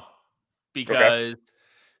 No, because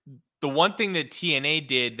the one thing that TNA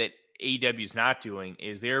did that AEW is not doing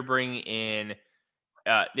is they were bringing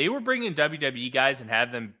WWE guys and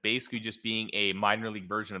have them basically just being a minor league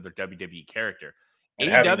version of their WWE character. And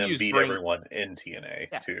having them beat everyone in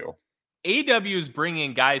TNA too. AEW is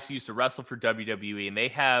bringing guys who used to wrestle for WWE, and they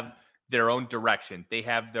have their own direction. They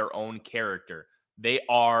have their own character. They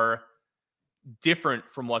are different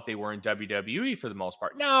from what they were in WWE for the most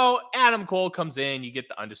part. Now, Adam Cole comes in, you get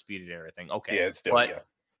the Undisputed Era thing. Okay. Yeah, it's still,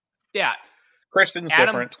 Christian's Adam,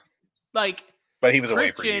 different, like, but he was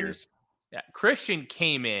away for years. Yeah, Christian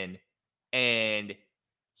came in and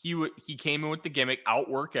he came in with the gimmick,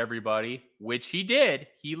 outwork everybody, which he did.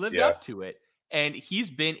 He lived up to it. And he's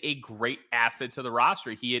been a great asset to the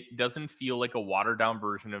roster. He doesn't feel like a watered down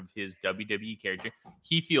version of his WWE character.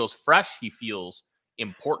 He feels fresh. He feels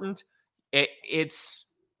important.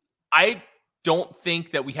 I don't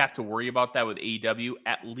think that we have to worry about that with AEW,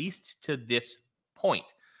 at least to this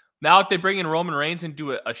point. Now, if they bring in Roman Reigns and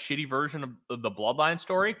do a shitty version of the Bloodline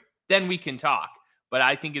story, then we can talk. But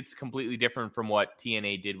I think it's completely different from what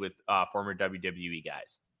TNA did with former WWE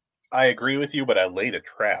guys. I agree with you, but I laid a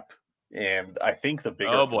trap. And I think the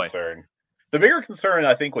bigger concern,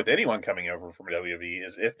 I think, with anyone coming over from WWE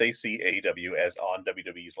is if they see AEW as on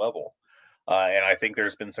WWE's level. And I think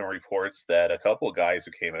there's been some reports that a couple of guys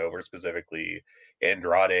who came over, specifically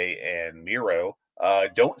Andrade and Miro,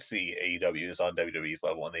 don't see AEW as on WWE's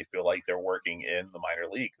level, and they feel like they're working in the minor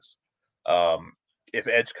leagues. If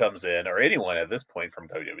Edge comes in, or anyone at this point from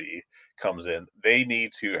WWE comes in, they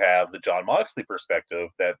need to have the Jon Moxley perspective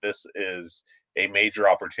that this is a major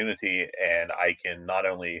opportunity, and I can not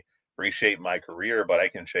only reshape my career, but I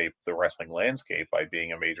can shape the wrestling landscape by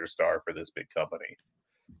being a major star for this big company.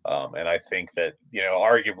 And I think that,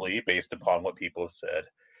 arguably, based upon what people have said,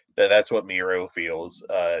 that's what Miro feels.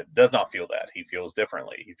 Does not feel that. He feels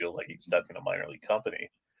differently. He feels like he's stuck in a minor league company.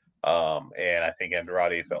 And I think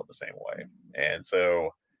Andrade felt the same way. And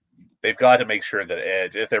so they've got to make sure that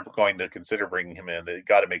Edge, if they're going to consider bringing him in, they've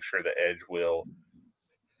got to make sure that Edge will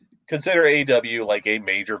consider AEW like a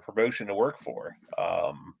major promotion to work for.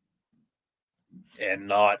 And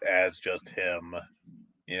not as just him,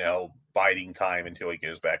 biding time until he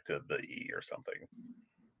goes back to the E or something.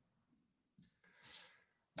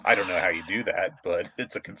 I don't know how you do that, but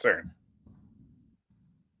it's a concern.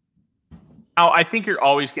 I think you're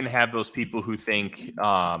always going to have those people who think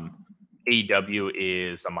AEW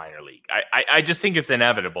is a minor league. I just think it's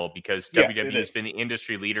inevitable because WWE has been the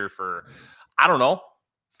industry leader for,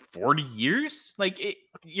 40 years.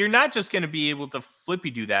 You're not just going to be able to flippy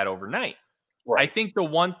do that overnight. Right. I think the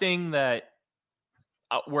one thing that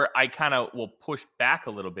where I kind of will push back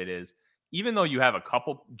a little bit is, even though you have a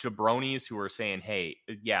couple jabronis who are saying, hey,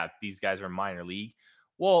 yeah, these guys are minor league.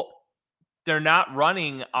 Well, they're not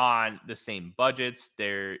running on the same budgets.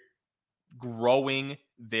 They're growing.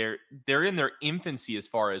 They're in their infancy as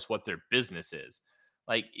far as what their business is.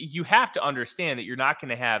 You have to understand that you're not going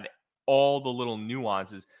to have all the little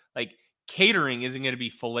nuances. Catering isn't going to be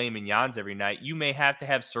filet mignons every night. You may have to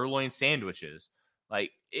have sirloin sandwiches.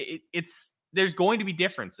 There's going to be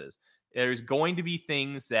differences. There's going to be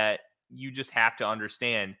things that you just have to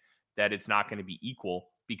understand that it's not going to be equal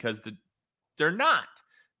because they're not.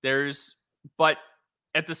 But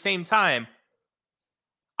at the same time,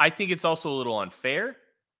 I think it's also a little unfair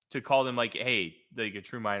to call them a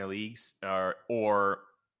true minor leagues or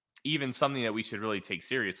even something that we should really take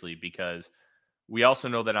seriously, because we also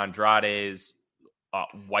know that Andrade's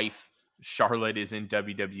wife, Charlotte, is in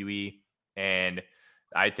WWE, and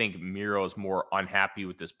I think Miro is more unhappy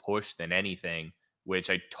with this push than anything, which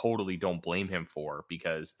I totally don't blame him for,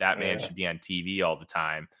 because that man should be on TV all the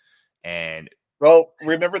time. And well,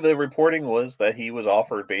 remember the reporting was that he was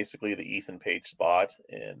offered basically the Ethan Page spot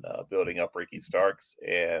in building up Ricky Starks,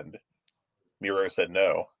 and Miro said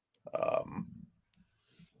no.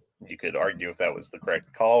 You could argue if that was the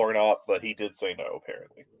correct call or not, but he did say no,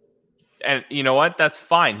 apparently. And you know what? That's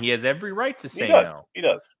fine. He has every right to say no. He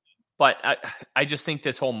does. But I just think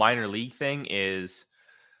this whole minor league thing is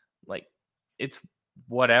it's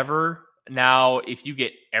whatever. Now, if you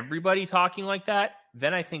get everybody talking like that,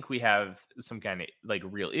 then I think we have some kind of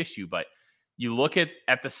real issue. But you look at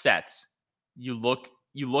the sets, you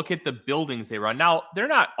look at the buildings they run. Now, they're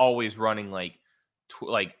not always running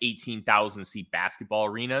 18,000 seat basketball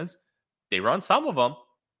arenas. They run some of them,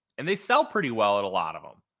 and they sell pretty well at a lot of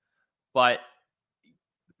them. But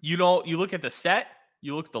you look at the set,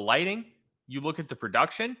 you look at the lighting, you look at the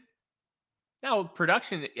production. Now,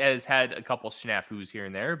 production has had a couple snafus here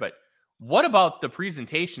and there, but what about the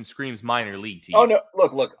presentation screams minor league to you? Oh no!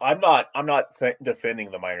 Look! I'm not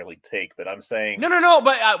defending the minor league take, but I'm saying no.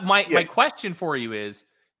 But my question for you is,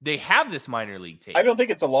 they have this minor league take. I don't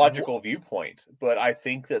think it's a logical viewpoint, but I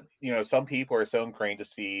think that some people are so ingrained to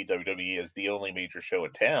see WWE as the only major show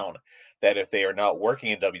in town that if they are not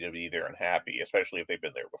working in WWE, they're unhappy, especially if they've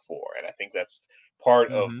been there before. And I think that's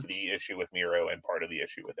part of the issue with Miro and part of the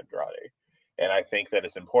issue with Andrade. And I think that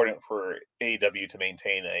it's important for AEW to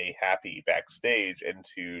maintain a happy backstage. And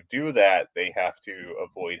to do that, they have to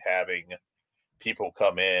avoid having people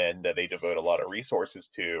come in that they devote a lot of resources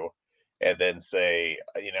to and then say,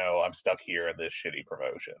 I'm stuck here in this shitty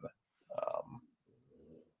promotion.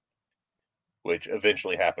 Which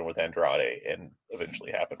eventually happened with Andrade and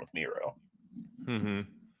eventually happened with Miro. Mm-hmm.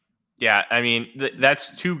 Yeah, I mean,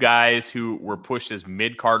 that's two guys who were pushed as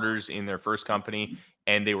mid-carders in their first company,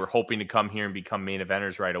 and they were hoping to come here and become main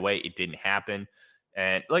eventers right away. It didn't happen.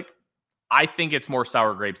 And, I think it's more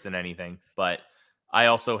sour grapes than anything, but I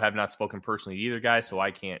also have not spoken personally to either guy, so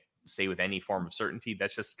I can't say with any form of certainty.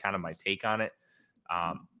 That's just kind of my take on it.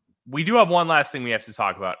 We do have one last thing we have to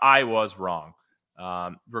talk about. I was wrong.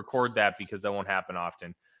 Record that because that won't happen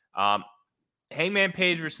often. Hangman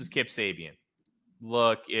Page versus Kip Sabian.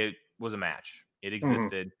 Look, it was a match. It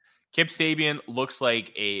existed. Mm-hmm. Kip Sabian looks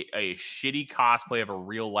like a shitty cosplay of a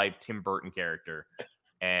real life Tim Burton character.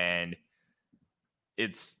 And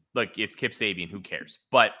it's Kip Sabian. Who cares?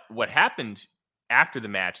 But what happened after the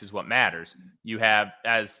match is what matters. You have,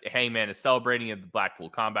 as Hangman is celebrating, the Blackpool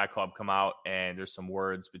Combat Club come out, and there's some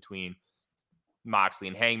words between Moxley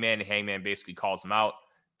and Hangman. And Hangman basically calls him out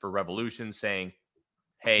for Revolution, saying,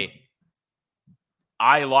 hey,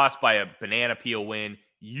 I lost by a banana peel win.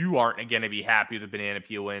 You aren't going to be happy with a banana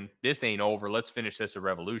peel win. This ain't over. Let's finish this at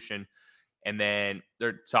Revolution. And then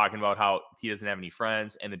they're talking about how he doesn't have any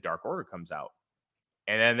friends, and the Dark Order comes out.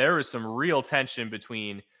 And then there was some real tension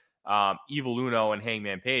between Evil Uno and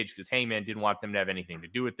Hangman Page, because Hangman didn't want them to have anything to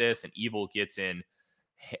do with this, and Evil gets in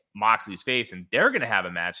Moxley's face, and they're going to have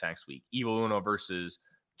a match next week. Evil Uno versus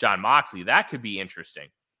John Moxley. That could be interesting.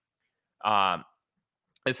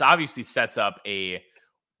 This obviously sets up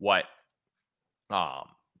what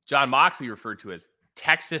John Moxley referred to as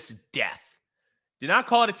Texas Death. Did not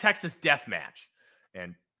call it a Texas Death match.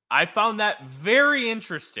 And I found that very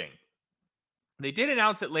interesting. They did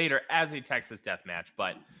announce it later as a Texas Death match,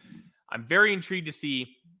 but I'm very intrigued to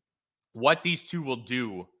see what these two will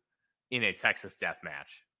do in a Texas Death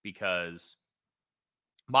match, because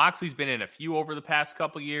Moxley's been in a few over the past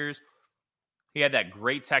couple years. He had that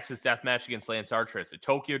great Texas Death match against Lance Archer at the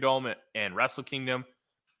Tokyo Dome and Wrestle Kingdom.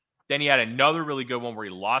 Then he had another really good one where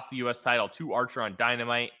he lost the U.S. title to Archer on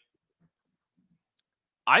Dynamite.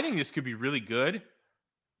 I think this could be really good.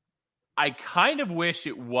 I kind of wish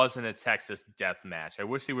it wasn't a Texas Death match. I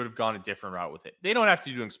wish they would have gone a different route with it. They don't have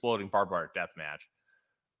to do an exploding barbed wire death match,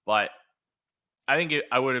 but I think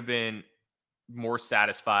I would have been more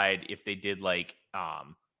satisfied if they did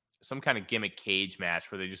some kind of gimmick cage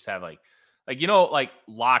match where they just have like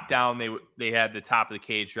Lockdown. They had the top of the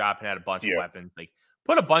cage drop and had a bunch of weapons.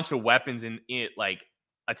 Put a bunch of weapons in it,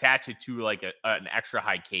 attach it to an extra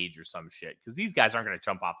high cage or some shit, because these guys aren't going to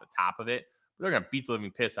jump off the top of it. They're going to beat the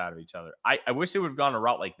living piss out of each other. I wish they would have gone a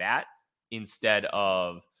route like that instead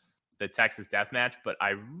of the Texas Death match, but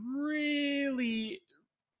I really,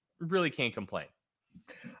 really can't complain.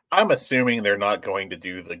 I'm assuming they're not going to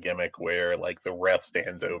do the gimmick where the ref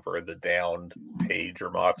stands over the downed Page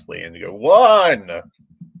or Moxley and you go 1,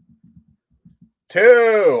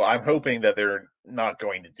 2. I'm hoping that they're not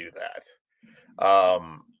going to do that.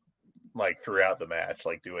 Throughout the match,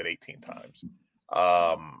 do it 18 times.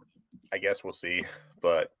 I guess we'll see,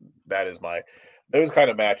 but that is those kind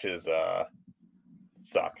of matches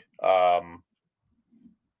suck.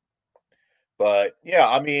 But yeah,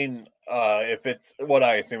 I mean, if it's what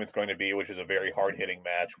I assume it's going to be, which is a very hard hitting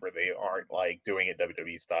match where they aren't doing it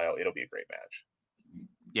WWE style, it'll be a great match.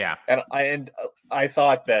 Yeah. And I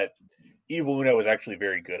thought that Evil Uno was actually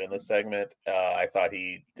very good in this segment. I thought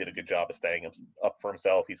he did a good job of staying up for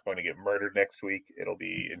himself. He's going to get murdered next week. It'll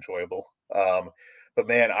be enjoyable. But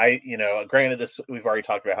man, granted, we've already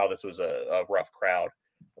talked about how this was a rough crowd,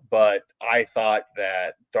 but I thought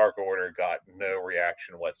that Dark Order got no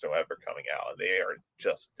reaction whatsoever coming out. They are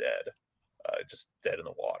just dead in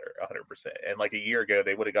the water, 100%. And a year ago,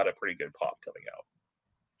 they would have got a pretty good pop coming out.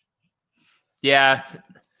 Yeah.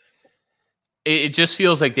 It just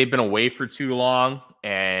feels like they've been away for too long,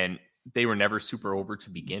 and they were never super over to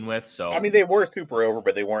begin with. So, I mean, they were super over,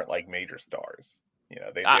 but they weren't major stars.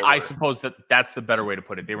 I suppose that's the better way to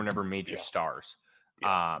put it. They were never major stars.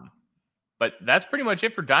 Yeah. But that's pretty much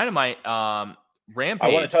it for Dynamite. Rampage.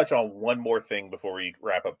 I want to touch on one more thing before we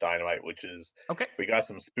wrap up Dynamite, which is we got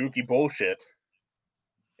some spooky bullshit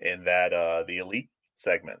in that the Elite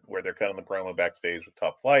segment where they're cutting the promo backstage with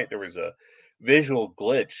Top Flight. There was a visual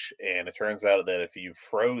glitch, and it turns out that if you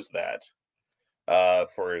froze that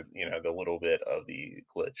for the little bit of the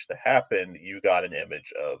glitch that happened, you got an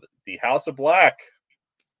image of the House of Black.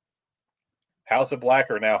 House of Black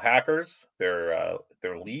are now hackers. They're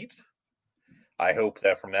leads. I hope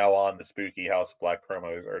that from now on the spooky House of Black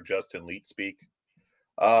promos are just in lead speak.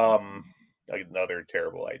 Another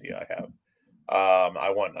terrible idea I have. I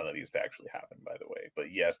want none of these to actually happen, by the way.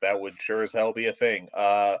 But yes, that would sure as hell be a thing.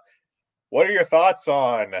 What are your thoughts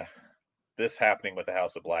on this happening with the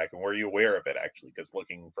House of Black, and were you aware of it actually? Because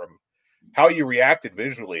looking from how you reacted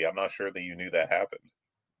visually, I'm not sure that you knew that happened.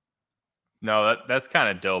 No, that's kind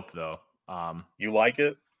of dope though. You like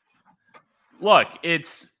it? Look,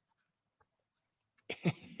 it's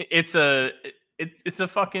a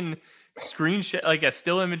fucking screenshot, like a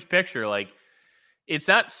still image picture. Like, it's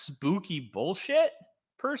not spooky bullshit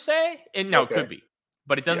per se. And no, Okay. it could be,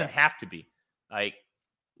 but it doesn't have to be. Like,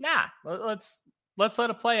 nah, let's let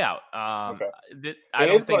it play out. I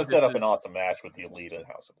don't think set up an awesome match with the Elite and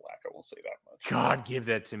House of Black. I will say that much. God, give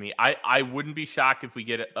that to me. I wouldn't be shocked if we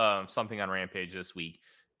get something on Rampage this week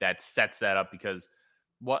that sets that up, because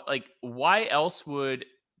why else would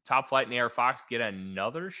Top Flight and AR Fox get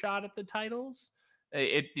another shot at the titles?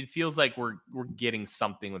 It feels like we're getting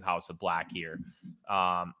something with House of Black here.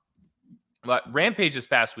 But Rampage this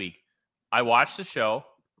past week, I watched the show.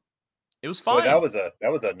 It was fine. Well,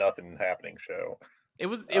 that was a nothing happening show. It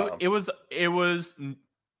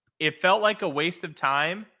felt like a waste of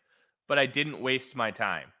time, but I didn't waste my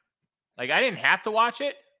time. Like, I didn't have to watch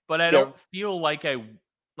it, but I don't feel like it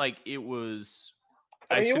was.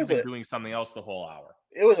 I should have been doing something else the whole hour.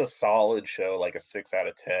 It was a solid show, like a 6 out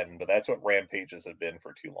of 10, but that's what Rampages have been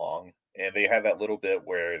for too long. And they had that little bit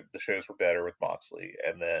where the shows were better with Moxley,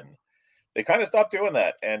 and then they kind of stopped doing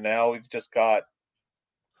that. And now we've just got,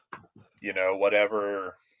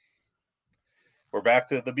 whatever. We're back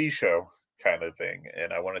to the B show kind of thing.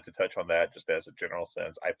 And I wanted to touch on that just as a general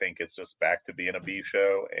sense. I think it's just back to being a B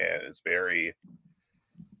show, and it's very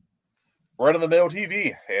run-of-the-mill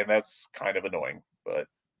TV, and that's kind of annoying. But,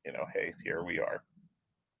 hey, here we are.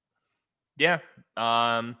 Yeah.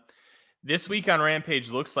 This week on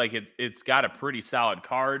Rampage looks like it's got a pretty solid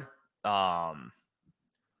card.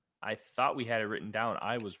 I thought we had it written down.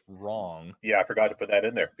 I was wrong. Yeah, I forgot to put that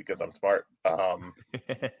in there because I'm smart. Well,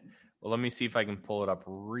 let me see if I can pull it up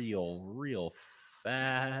real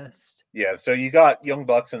fast. Yeah, so you got Young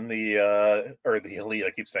Bucks in the Elite,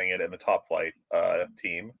 I keep saying it, in the Top Flight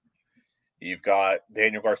team. You've got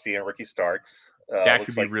Daniel Garcia and Ricky Starks. That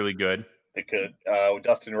could be really good. It could.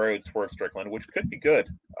 Dustin Rhodes, Swerve Strickland, which could be good.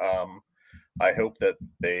 I hope that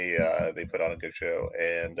they put on a good show.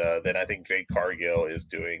 And then I think Jade Cargill is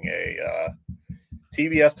doing a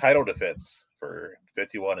TBS title defense for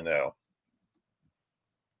 51-0.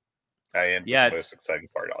 And the most exciting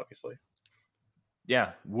part, obviously.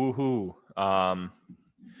 Yeah, woohoo.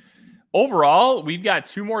 Overall, we've got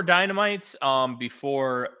 2 more Dynamites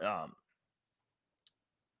before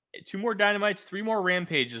 2 more Dynamites, 3 more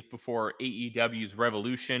Rampages before AEW's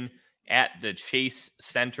Revolution at the Chase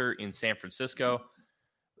Center in San Francisco.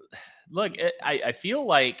 Look, I feel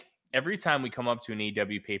like every time we come up to an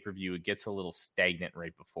AEW pay-per-view, it gets a little stagnant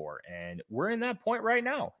right before. And we're in that point right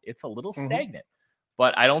now. It's a little stagnant.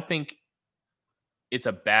 But I don't think it's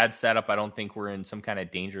a bad setup. I don't think we're in some kind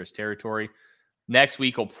of dangerous territory. Next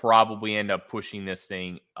week, we'll probably end up pushing this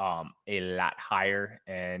thing a lot higher.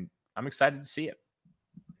 And I'm excited to see it.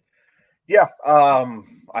 Yeah,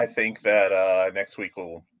 I think that next week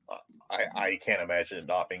will. I can't imagine it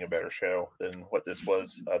not being a better show than what this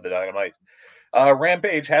was. The Dynamite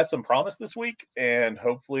Rampage has some promise this week, and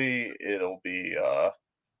hopefully it'll be.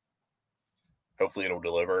 Hopefully it'll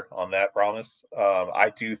deliver on that promise.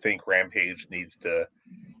 I do think Rampage needs to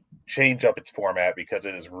change up its format because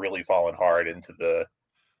it has really fallen hard into the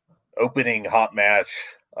opening hot match,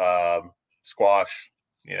 squash,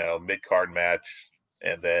 mid-card match,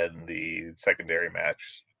 and then the secondary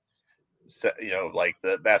match.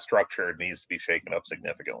 That structure needs to be shaken up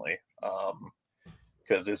significantly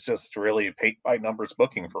because it's just really paint by numbers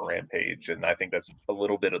booking for Rampage, and I think that's a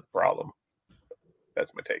little bit of the problem.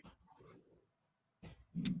 That's my take.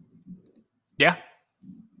 Yeah,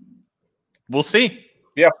 we'll see.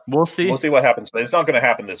 Yeah, we'll see. We'll see what happens, but it's not going to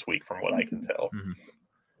happen this week, from what I can tell. Mm-hmm.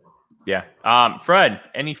 Yeah, Fred,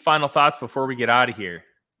 any final thoughts before we get out of here?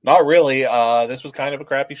 Not really. This was kind of a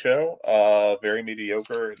crappy show. Very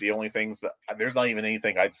mediocre. The only things there's not even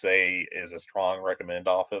anything I'd say is a strong recommend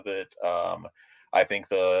off of it. I think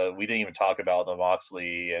we didn't even talk about the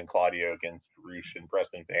Moxley and Claudio against Roosh and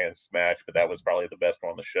Preston Vance match, but that was probably the best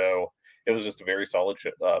one on the show. It was just a very solid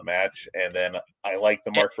match. And then I like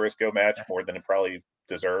the Mark Briscoe match more than it probably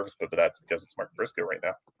deserves, but that's because it's Mark Briscoe right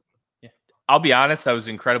now. I'll be honest, I was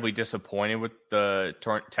incredibly disappointed with the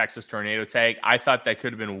Texas Tornado tag. I thought that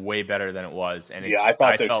could have been way better than it was. And I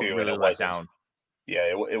thought so felt too. Really let down.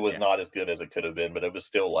 Yeah, it was not as good as it could have been, but it was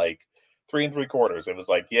still like 3 3/4. It was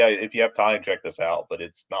like, yeah, if you have time, check this out, but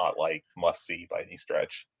it's not like must see by any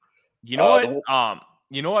stretch. You know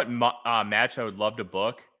what? Match I would love to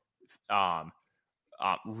book.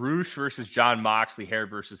 Roosh versus John Moxley, Hair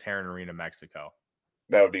versus Hair in Arena, Mexico.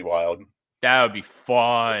 That would be wild. That would be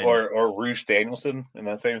fun. Or Roosh Danielson in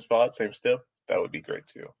that same spot, same step. That would be great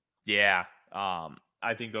too. Yeah.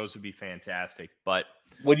 I think those would be fantastic. But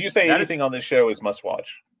would you say anything on this show is must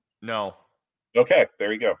watch? No. Okay,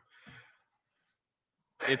 there you go.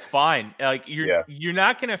 It's fine. Like you're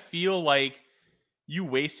not gonna feel like you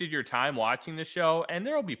wasted your time watching the show, and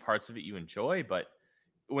there will be parts of it you enjoy, but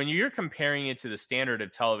when you're comparing it to the standard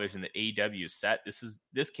of television that AEW set,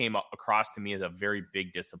 this came across to me as a very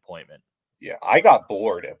big disappointment. Yeah, I got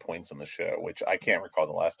bored at points in the show, which I can't recall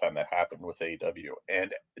the last time that happened with AEW.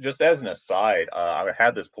 And just as an aside, I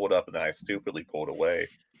had this pulled up and then I stupidly pulled away.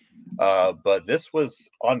 But this was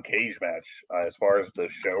on Cage Match as far as the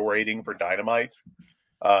show rating for Dynamite.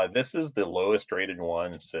 This is the lowest rated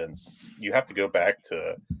one since you have to go back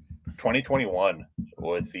to 2021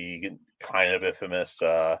 with the kind of infamous,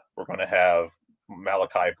 we're going to have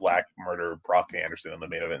Malachi Black murder Brock Anderson in the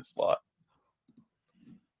main event slot.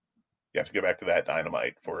 You have to go back to that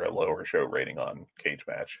Dynamite for a lower show rating on Cage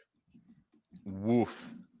Match.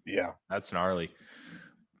 Woof. Yeah. That's gnarly.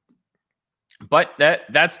 But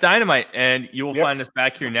that's Dynamite, and you will find us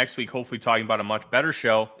back here next week, hopefully talking about a much better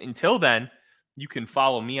show. Until then, you can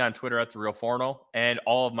follow me on Twitter at The Real Forno, and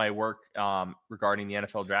all of my work regarding the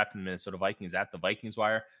NFL Draft and Minnesota Vikings at The Vikings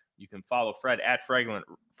Wire. You can follow Fred at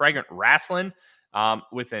Fragrant Wrestling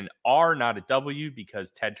with an R, not a W,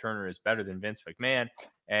 because Ted Turner is better than Vince McMahon.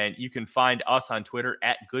 And you can find us on Twitter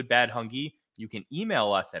at GoodBadHungie. You can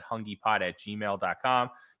email us at hungiepod@gmail.com.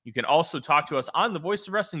 You can also talk to us on the Voice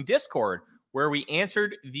of Wrestling Discord, where we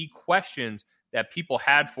answered the questions that people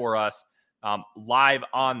had for us live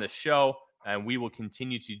on the show. And we will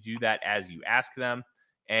continue to do that as you ask them.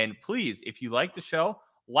 And please, if you like the show,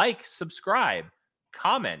 subscribe,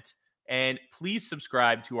 comment, and please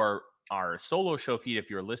subscribe to our solo show feed if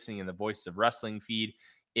you're listening in the Voice of Wrestling feed.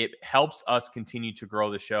 It helps us continue to grow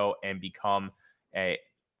the show and become a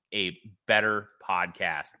better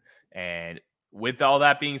podcast. And with all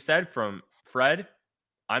that being said, from Fred,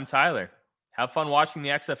 I'm Tyler. Have fun watching the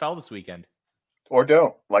XFL this weekend. Or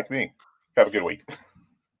don't, like me. Have a good week.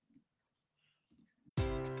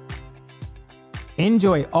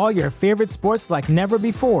 Enjoy all your favorite sports like never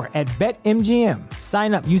before at BetMGM.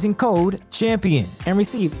 Sign up using code CHAMPION and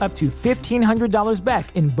receive up to $1,500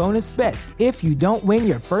 back in bonus bets if you don't win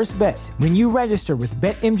your first bet. When you register with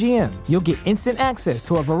BetMGM, you'll get instant access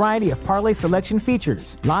to a variety of parlay selection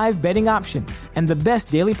features, live betting options, and the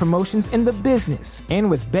best daily promotions in the business.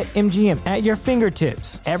 And with BetMGM at your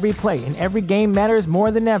fingertips, every play and every game matters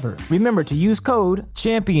more than ever. Remember to use code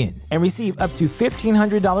CHAMPION and receive up to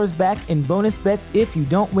 $1,500 back in bonus bets if you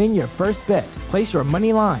don't win your first bet. Place your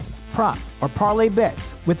money line, prop, or parlay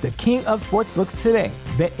bets with the king of sportsbooks today.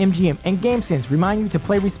 BetMGM and GameSense remind you to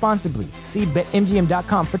play responsibly. See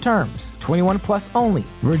BetMGM.com for terms. 21 plus only.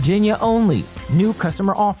 Virginia only. New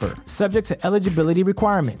customer offer. Subject to eligibility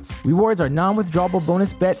requirements. Rewards are non-withdrawable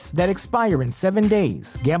bonus bets that expire in 7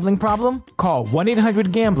 days. Gambling problem? Call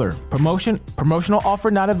 1-800-GAMBLER. Promotional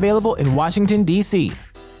offer not available in Washington, D.C.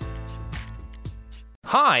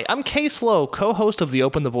 Hi, I'm Case Lowe, co-host of the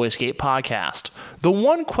Open the Voice Gate podcast. The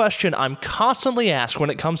one question I'm constantly asked when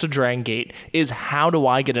it comes to Dragon Gate is, how do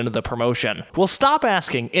I get into the promotion? Well, stop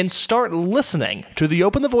asking and start listening to the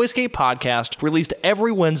Open the Voice Gate podcast, released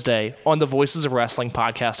every Wednesday on the Voices of Wrestling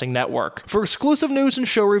podcasting network. For exclusive news and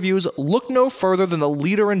show reviews, look no further than the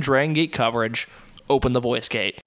leader in Dragon Gate coverage, Open the Voice Gate.